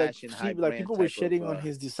 high but fashion, like high see, brand like people were type shitting of, on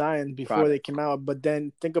his design before product. they came out, but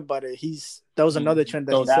then think about it, that was another trend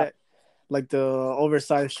that So he set, like the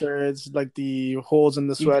oversized shirts, like the holes in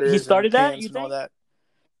the sweaters, he started and that, pants you and all think? that.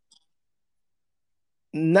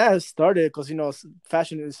 Nah, it started because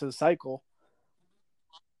fashion is a cycle.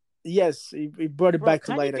 Yes, he brought it Bro, back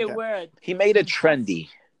to Kanye light can again. wear He made it trendy.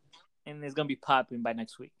 and it's gonna be popping by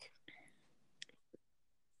next week.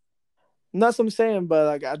 That's what I'm saying,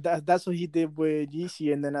 but like that's what he did with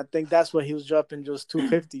Yeezy, and then I think that's why he was dropping just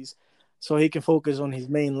 250s, so he can focus on his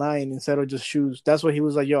main line instead of just shoes. That's what he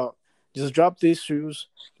was like, yo, just drop these shoes,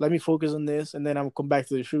 let me focus on this, and then I'm gonna come back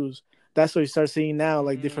to the shoes. That's what you start seeing now,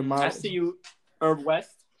 like different I models. see you, Herb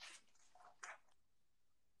West.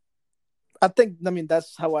 I mean,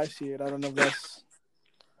 that's how I see it. I don't know if that's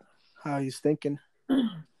how he's thinking.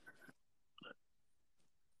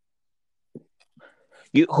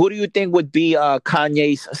 Who do you think would be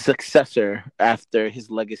Kanye's successor after his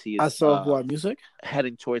legacy I is saw what music.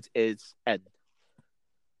 heading towards its end?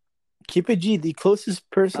 Keep it G. The closest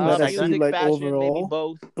person that I see music, like fashion, maybe overall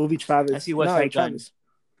both. will be Travis. I see West Side Gun. Travis.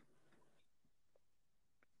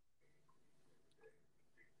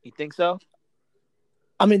 You think so?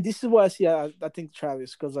 I mean, this is what I see. I think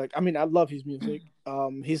Travis, because like, I mean, I love his music.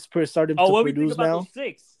 He's starting to what we think produce about now. those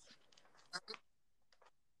 6?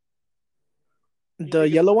 The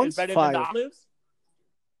yellow ones, better fire. than the olives?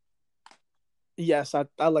 Yes,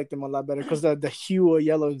 I like them a lot better because the hue of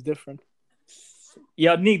yellow is different.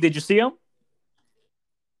 Yo, Nick, did you see him?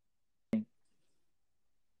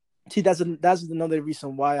 See, that's another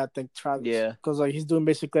reason why I think Travis. Yeah, because like he's doing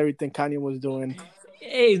basically everything Kanye was doing.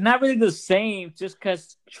 Hey, it's not really the same. Just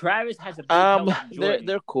because Travis has a big help from Jordan.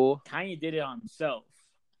 they're cool. Kanye did it on himself.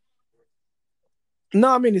 No,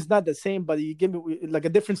 I mean it's not the same, but you give me like a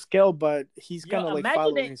different scale. But he's kind of like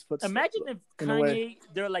following his footsteps. Imagine if Kanye,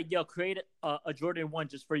 they're like, "Yo, create a Jordan 1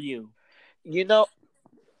 just for you." You know,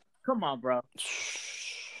 come on, bro.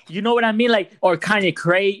 You know what I mean? Like, or Kanye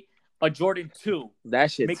create a Jordan 2. That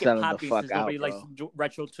shit's make selling it poppy the fuck since out, nobody bro. likes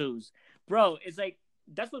retro 2s, bro. It's like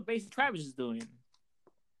that's what Basic Travis is doing.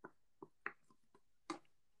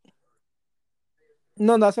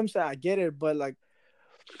 No, that's what I'm saying. I get it, but like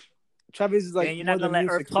Travis is like, and you're not gonna let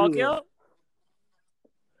Earth talk, yo.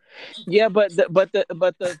 Yeah, but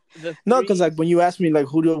the no, because like when you ask me like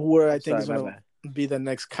who I think is sorry, gonna be the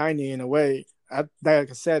next Kanye in a way, like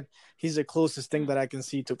I said, he's the closest thing that I can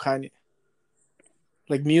see to Kanye.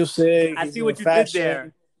 Like music, I see what you fashion. did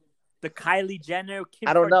there. The Kylie Jenner, Kim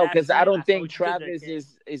I don't know because I don't Kardashian, think Travis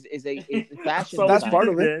is a fashion. That's part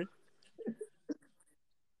of it.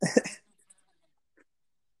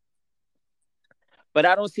 But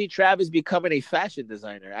I don't see Travis becoming a fashion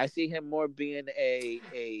designer. I see him more being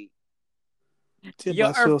a Yeah, Your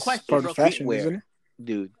but Earth still question, part of real quick. fashion, isn't it? streetwear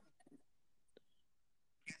dude.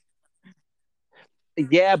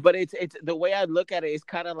 Yeah, but it's the way I look at it is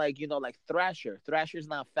kind of like like Thrasher. Thrasher's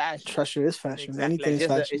not fashion. Treasure is fashion. Exactly. Anything It's is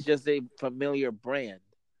just fashion. it's just a familiar brand.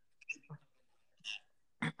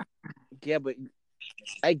 Yeah, but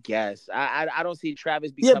I guess I don't see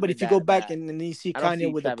Travis Yeah, but becoming if you go that back that. and you see I don't Kanye see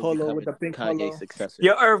with the Travis polo, with becoming the pink Kanye's polo, successor.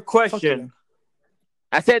 Your Earth fuck you then. question.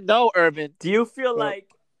 I said no, Irvin. Do you feel Well, like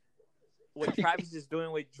what Travis is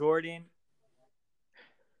doing with Jordan,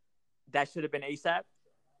 that should have been ASAP?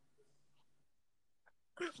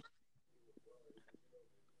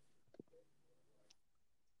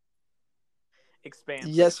 Expand,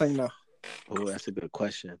 yes, I please. know. Oh, that's a good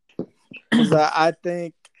question. Because I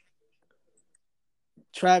think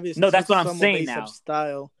Travis No, that's took what I'm some of saying ASAP's now.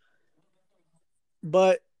 style,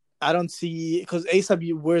 but I don't see because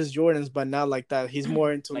ASAP wears Jordans, but not like that. He's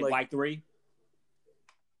more into Like like Y3.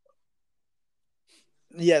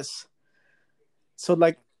 yes. So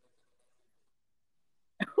like,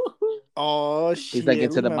 oh He's like shit,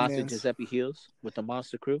 into look at the my Monster man's. Giuseppe Heels with the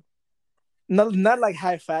Monster Crew. Not like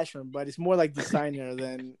high fashion, but it's more like designer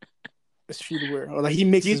than streetwear, or like he Do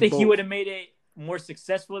you mixes think he both. would have made it more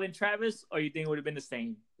successful than Travis, or you think it would have been the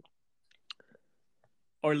same,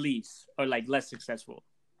 or least, or like less successful?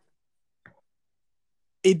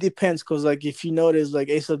 It depends, cause like if you notice, like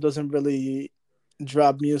ASAP doesn't really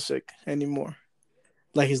drop music anymore.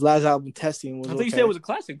 Like his last album, Testing, was I thought you said it okay. was a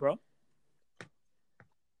classic, bro.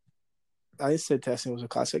 I didn't say Testing was a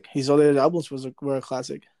classic. His other albums were a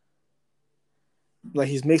classic. Like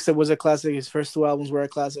his mixtape was a classic. His first two albums were a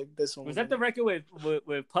classic. This one Was was that the record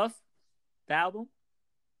with Puff? The album?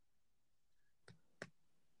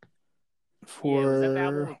 Yeah, was that the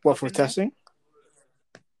album for with what, Puff for in there? Testing?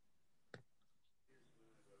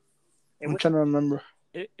 It I'm was. trying to remember.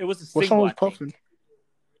 It was a What song single, was I think. Puffin?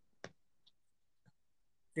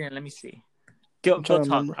 Yeah, let me see. I'm Go trying to talk.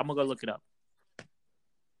 remember. I'm gonna go look it up.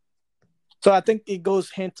 So I think it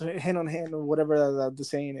goes hand on hand, or whatever the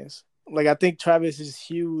saying is. Like I think Travis is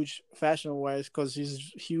huge fashion wise because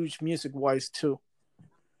he's huge music wise too.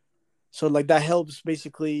 So like that helps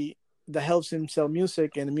him sell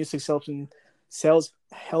music, and the music helps him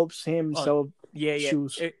Oh, sell yeah.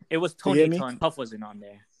 shoes. It was You Tony get me? Tone. Puff wasn't on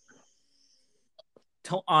there.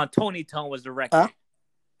 Tony Tone was the record. Huh?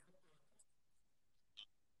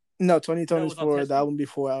 No, Tony No, Tone it is was on for the Testing. album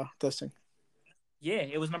before Testing. Yeah,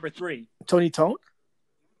 it was number 3. Tony Tone?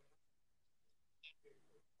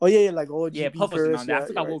 Oh yeah, like Yeah, OGB Puff wasn't on first. there. I Yeah, you're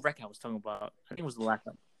forgot right. what record I was talking about. I think it was the last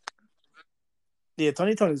one. Yeah,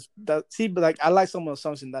 Tony Tone is that. See, but like I like some of the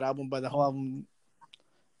songs in that album, but the whole album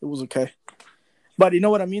it was okay. But you know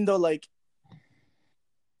what I mean though, like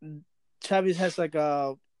Travis has like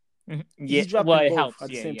Yeah, he's well, dropping it both helps. at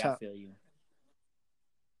the Yeah, same I time. feel you.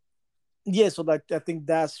 Yeah, so like I think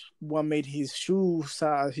that's what made his shoe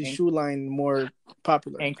line more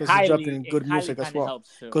popular And because he's dropping Kylie good music as kind of well.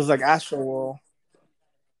 helps too. Because like Astroworld,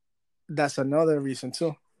 that's another reason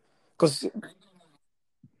too. Because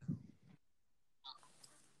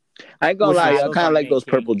I ain't gonna which lie, was I Those kind of aren't like those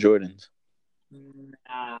making. purple Jordans.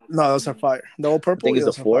 no, those are fire. The old I think purple, yeah, it's the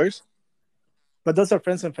those are fire. fours. But those are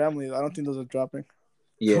friends and family. I don't think those are dropping.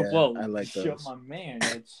 Yeah, Whoa, I like shut those. my man.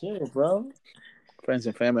 Chill, bro. Friends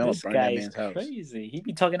and family. I'm gonna This burn guy that is man's house. crazy. He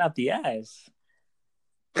be talking out the ass.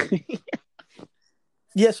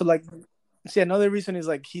 Yeah, so like, see, another reason is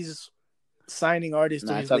like he's signing artists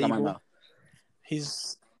to Nah, I his talk out my label. mouth.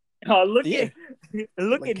 He's Oh, look yeah, at he's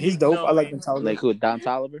Nick dope. I like knowing. mentality. Like who? Don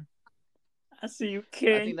Toliver. I see you, I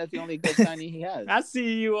King. think that's the only good signing he has. I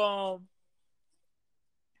see you, I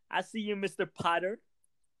see you, Mr. Potter.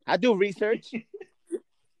 I do research,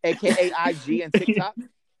 aka IG and TikTok.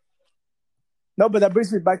 No, but that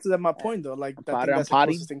brings me back to my point though. Like I Potter, think I'm that's the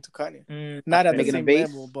potty. closest thing to Kanye. I Not at the feel Making a same base.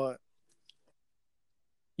 level, but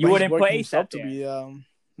you he's wouldn't put working himself ASAP to there. be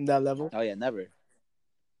that level. Oh yeah, never.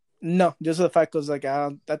 No, just the fact because like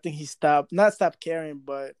I think he not stopped caring,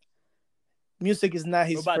 but music is not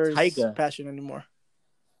his What about first Tyga? passion anymore.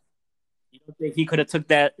 You don't think he could have took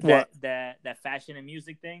that What? that fashion and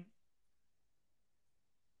music thing?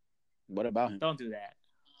 What about him? Don't do that.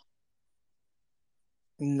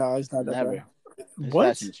 No, it's not that Never. bad. His What,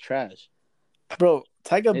 fashion is trash. bro?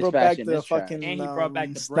 Tyga His brought back fashion the is trash. fucking And he brought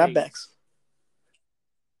back the snapbacks. braids.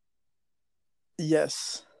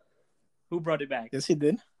 Yes, Who brought it back? yes, he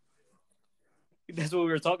did. That's what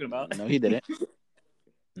we were talking about. No, he didn't.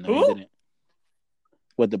 No, Who? he didn't.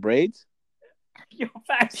 With the braids? Yo,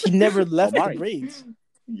 facts. He never left Omari. the braids.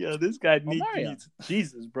 Yo, this guy Omarion. needs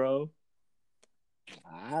Jesus, bro.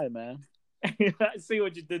 All right, man. I see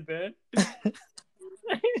what you did there.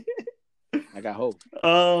 I got hope.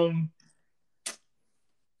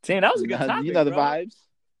 Damn, that was a good topic, You know the bro. vibes.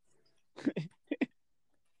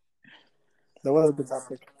 That was a good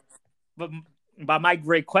topic. But by my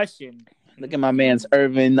great question. Look at my man's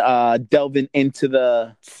Irvin delving into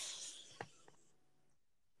the.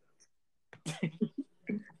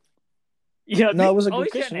 Yeah, No, it was a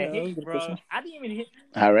always good question. trying to Yeah, it was a hate, good bro. question. I didn't even hit.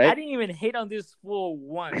 All right. I didn't even hate on this fool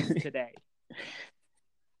once today.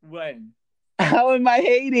 When? How am I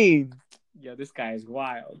hating? Yo, this guy is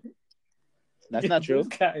wild. That's not true.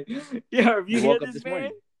 This guy. Yo, have you I hear woke up this this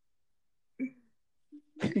man?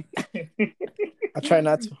 morning. I try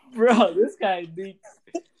not to. Bro, this guy deep.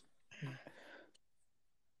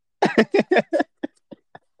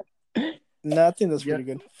 No, I think that's pretty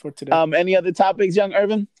good for today. Any other topics, young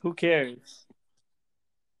Irvin? Who cares?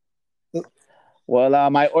 Well,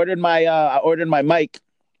 I ordered my mic.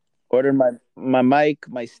 Ordered my mic,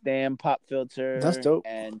 my stand, pop filter. That's dope.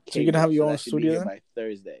 And So you're gonna have your own that should be studio here then? by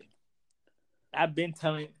Thursday. I've been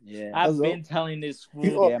telling. Yeah. I've That's been dope. telling this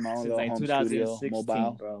fool Yeah, my own since little like home studio, 2016,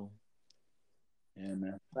 mobile. bro. Yeah,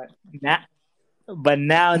 man. But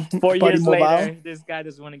now, 4 Party years mobile. later, this guy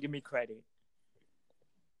doesn't want to give me credit.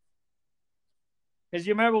 Because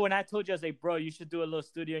you remember when I told you, I was like, bro, you should do a little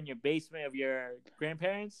studio in your basement of your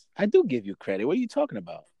grandparents? I do give you credit. What are you talking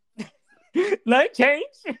about? Life change.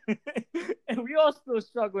 And we all still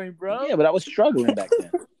struggling, bro. Yeah, but I was struggling back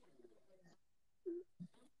then.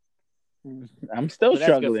 I'm still But that's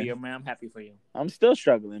good for struggling. you, man. I'm happy for you. I'm still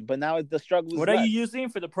struggling, but now the struggle is What less. are you using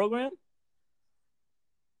for the program?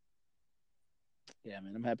 Yeah,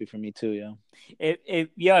 man, I'm happy for me too, yo.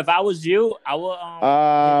 If I was you, I will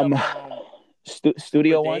hit up,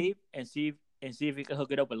 Studio with One Dave and see if he can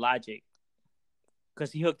hook it up with Logic.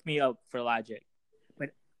 Because he hooked me up for Logic.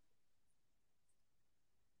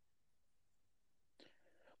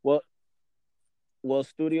 Well,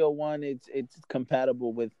 Studio One, it's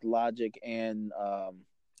compatible with Logic and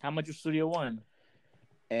How much was Studio One?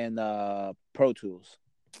 and Pro Tools,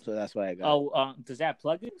 so that's why I got. Oh, does that have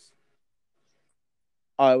plugins?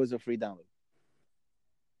 Oh, it was a free download.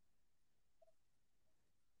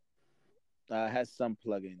 It has some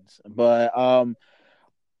plugins, but I'm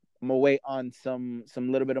gonna wait on some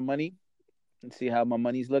little bit of money and see how my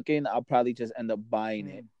money's looking. I'll probably just end up buying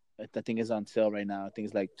it. I think it's on sale right now. I think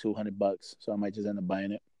it's like $200, so I might just end up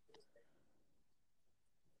buying it.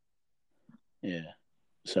 Yeah.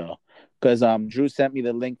 So, because Drew sent me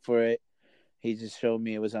the link for it, he just showed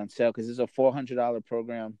me it was on sale because it's a $400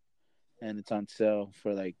 program, and it's on sale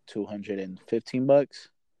for like $215.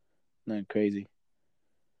 Nothing crazy.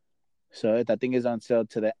 So I think it's on sale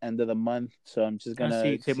to the end of the month. So I'm just gonna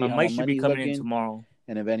see my how mic my should be money's coming in looking, tomorrow.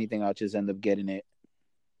 and if anything, I'll just end up getting it.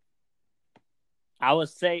 I would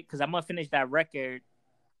say because I'm gonna finish that record.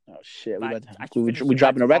 Oh shit! We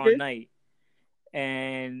dropping a record night,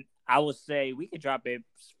 and I would say we could drop it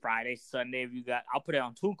Friday, Sunday. If you got, I'll put it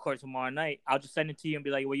on TuneCore tomorrow night. I'll just send it to you and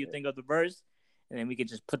be like, "What do you think of the verse?" And then we could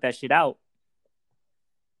just put that shit out.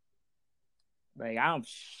 Like I don't.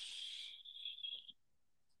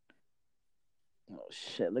 Oh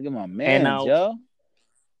shit! Look at my man, Joe.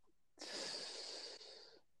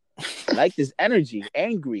 I like this energy,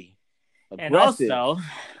 angry, aggressive.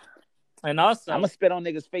 And also, I'm gonna spit on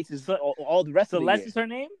niggas' faces all the rest of the year. Celeste is her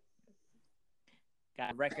name.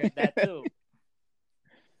 Got a record that too.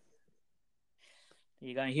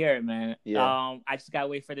 You're gonna hear it, man. Yeah. I just gotta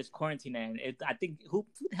wait for this quarantine end. I think who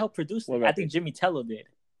the hell produced it? What record? I think Jimmy Tello did.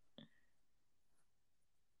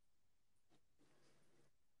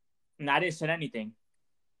 No, I didn't send anything.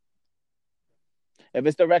 If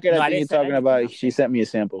it's the record I think you're talking about, she sent me a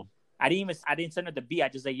sample. I didn't send her the beat. I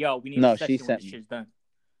just said, "Yo, we need no, a session she when sent this me. shit's done."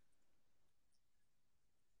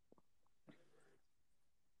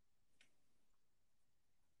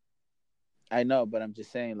 I know, but I'm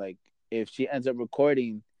just saying, like, if she ends up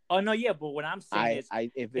recording. Oh no, yeah, but what I'm saying is,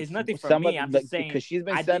 if it's nothing for me. I'm just saying because she's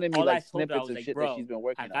been sending me like snippets of like, shit bro, that she's been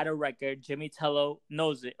working on. I got a record. Jimmy Tello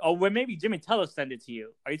knows it. Oh, well, maybe Jimmy Tello sent it to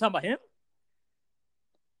you. Are you talking about him?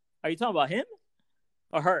 Are you talking about him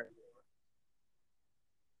or her?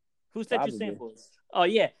 Who sent you samples? Oh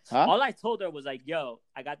yeah. Huh? All I told her was like, "Yo,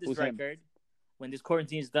 I got this record. When this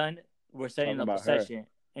quarantine is done, we're setting up a session."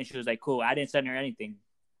 And she was like, "Cool." I didn't send her anything.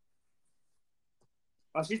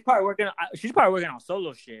 Oh, she's probably working on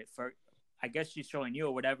solo shit for. I guess she's showing you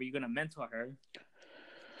or whatever. You're gonna mentor her.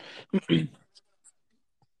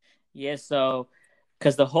 Yeah. So,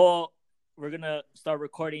 because we're gonna start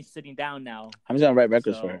recording sitting down now. I'm just gonna write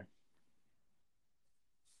records for her.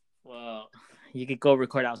 Well, you could go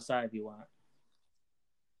record outside if you want.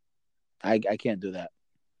 I can't do that.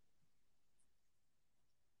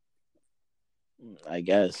 I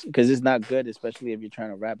guess because it's not good, especially if you're trying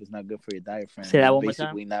to rap. It's not good for your diaphragm. Say that You're one more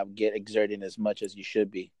time. basically not exerting as much as you should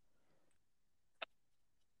be.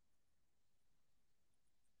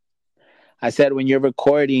 I said when you're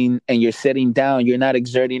recording and you're sitting down, you're not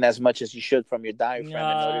exerting as much as you should from your diaphragm in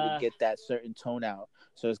order to get that certain tone out.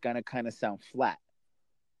 So it's gonna kind of sound flat.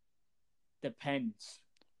 Depends.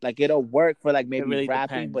 Like it'll work for like maybe really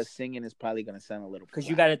rapping, depends. But singing is probably gonna sound a little. Because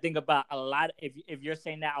you got to think about a lot. If you're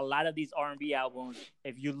saying that a lot of these R&B albums,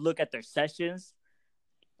 if you look at their sessions,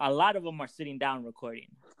 a lot of them are sitting down recording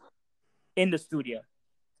in the studio.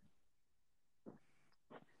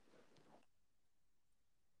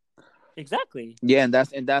 Exactly. Yeah, and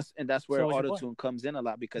that's where So what's your auto-tune comes in a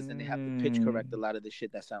lot because then they have to pitch correct a lot of the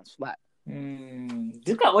shit that sounds flat.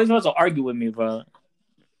 This guy always wants to argue with me, bro.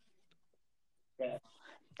 Yeah.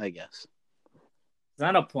 I guess. It's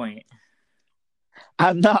not a point.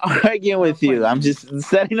 I'm not arguing with you. I'm just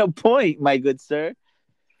setting a point, my good sir.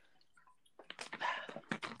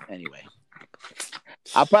 Anyway,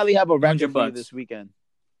 I'll probably have a record for you this weekend.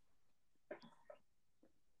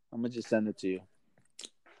 I'm gonna just send it to you.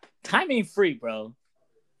 Time ain't free, bro.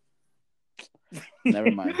 Never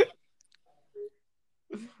mind.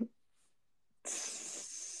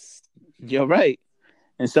 You're right.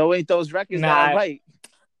 And so ain't those records that I write.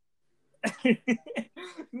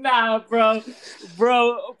 Nah, bro,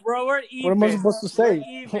 we're even. What am I supposed to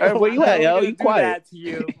say? Where you at, yo? You quiet. To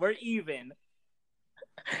you. We're even.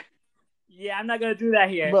 Yeah, I'm not gonna do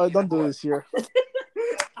that here. Bro, don't do this here.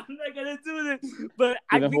 I'm not gonna do this, but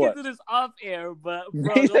we can do this off air. But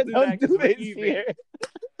bro, don't do this here.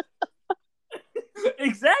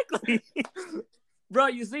 Exactly, bro.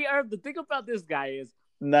 You see, Herb, the thing about this guy is,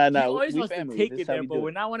 he always wants to take it there, but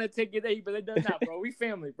when I want to take it there, he does not, bro. We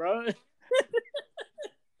family, bro.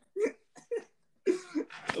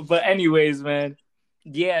 But anyways, man,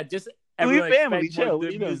 yeah, just everyone family, chill.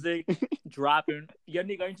 Good music dropping. Yeah,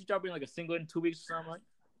 Nick, aren't you dropping like a single in 2 weeks or something?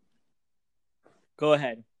 Go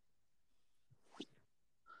ahead.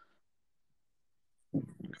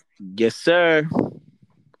 Yes, sir.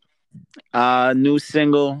 New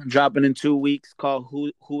single dropping in 2 weeks called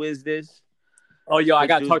 "Who Is This?" Oh, yo, I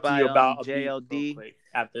gotta talk to you about JLD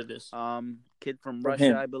after this. Kid from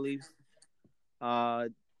Russia, I believe.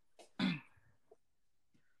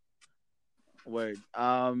 Word.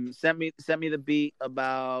 Sent me the beat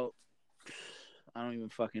about. I don't even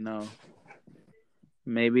fucking know.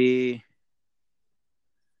 Maybe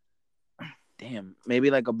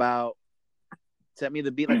like about. Sent me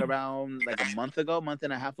the beat like around like a month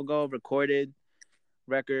and a half ago. Recorded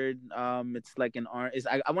record. It's like an R.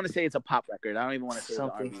 I want to say it's a pop record. I don't even want to say it's an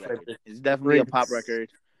R&B record. It's definitely a pop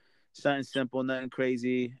record. Something simple, nothing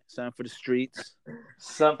crazy. Something for the streets.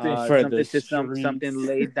 Something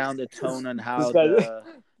laid down the tone on how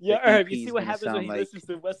yeah, Herb, you see what happens when he listens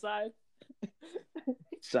to Westside?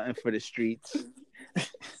 Something for the streets.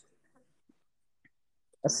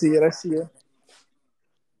 I see it.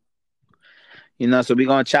 So we're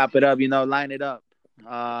gonna chop it up, line it up.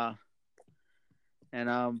 But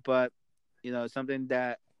something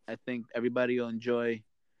that I think everybody will enjoy.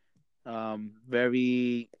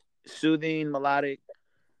 Very soothing, melodic,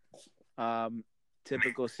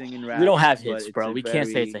 typical singing rap. We don't have hits, bro. We can't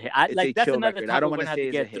say it's a hit. That's another topic we're gonna have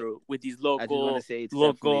to get through with these local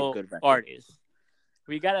artists.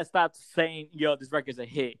 We gotta stop saying, "Yo, this record's a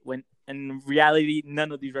hit." When in reality,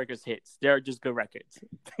 none of these records hits. They're just good records.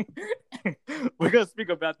 We're gonna speak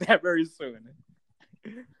about that very soon.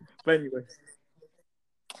 But anyway,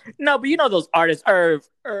 no, but those artists, Irv,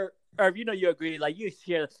 you agree. Like you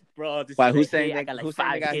hear, bro, this is a hit. I got like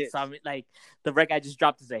 5 hits on it. Like the record I just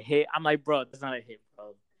dropped is a hit. I'm like, bro, that's not a hit,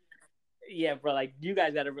 bro. Yeah, bro. Like you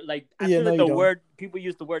guys gotta like. I feel like the word people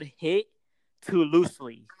use the word hit too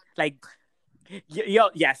loosely. Like,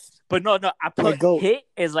 yes, but no. I put hit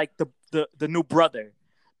as like the new brother,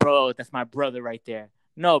 bro. That's my brother right there.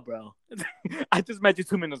 No, bro. I just met you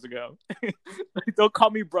 2 minutes ago. Don't call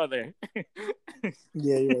me brother.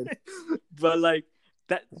 Yeah, you're right. But like.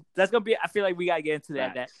 That's gonna be. I feel like we gotta get into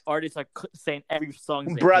that. That artists are saying every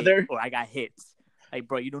song's brother, hit, or I got hits. Like,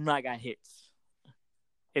 bro, you do not got hits.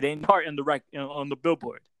 It ain't hard on the on the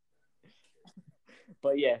Billboard.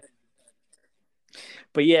 But yeah,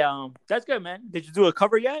 that's good, man. Did you do a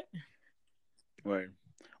cover yet? Word.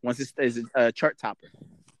 Once it's a chart topper.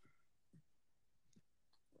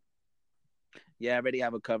 Yeah, I already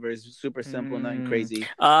have a cover. It's super simple, nothing crazy. You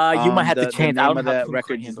might have to change. The name of that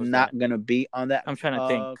record is not gonna be on that. I'm trying to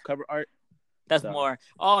think. Cover art. That's more.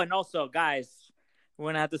 Oh, and also, guys, we're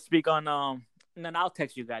gonna have to speak on. And then I'll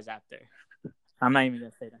text you guys after. I'm not even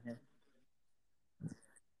gonna say that here.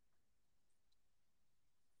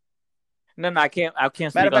 No, I can't. I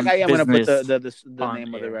can't Matter speak of fact, on I am gonna put business the on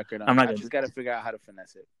name of the air. record I'm on. not I gonna. just gotta figure out how to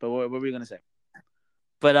finesse it. But what were we gonna say?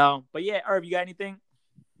 But yeah, Herb, you got anything?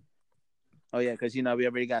 Oh yeah, because we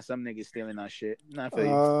already got some niggas stealing our shit. Nah, I feel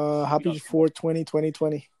you. Happy 4/20,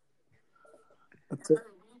 2020. That's it.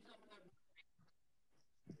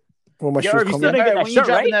 When my Yo, shoes Herb, you come still in. didn't All get right, that when you shirt,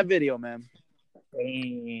 dropping right? that video, man?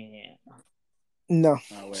 Damn. No,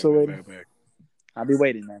 Oh, wait, so wait, waiting. wait, wait. I'll be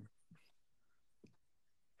waiting, man.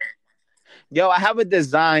 Yo, I have a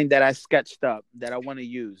design that I sketched up that I want to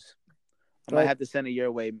use. I might Right. have to send it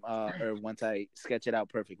your way, or once I sketch it out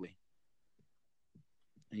perfectly.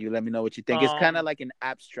 And you let me know what you think. It's kind of like an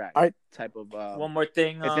abstract Alright. type of. One more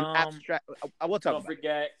thing. It's an abstract. I will talk Don't about it.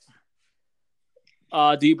 forget.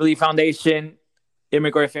 Do You Believe Foundation,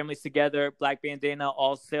 Immigrant Families Together, Black Bandana.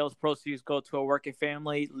 All sales proceeds go to a working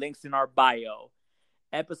family. Links in our bio.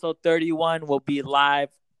 Episode 31 will be live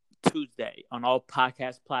Tuesday on all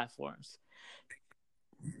podcast platforms.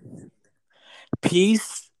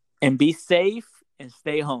 Peace and be safe and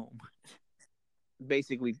stay home.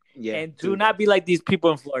 Basically, yeah. And do not be like these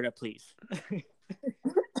people in Florida, please.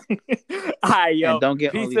 All right, yo. And don't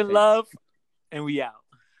get Peace OnlyFans. and love, and we out.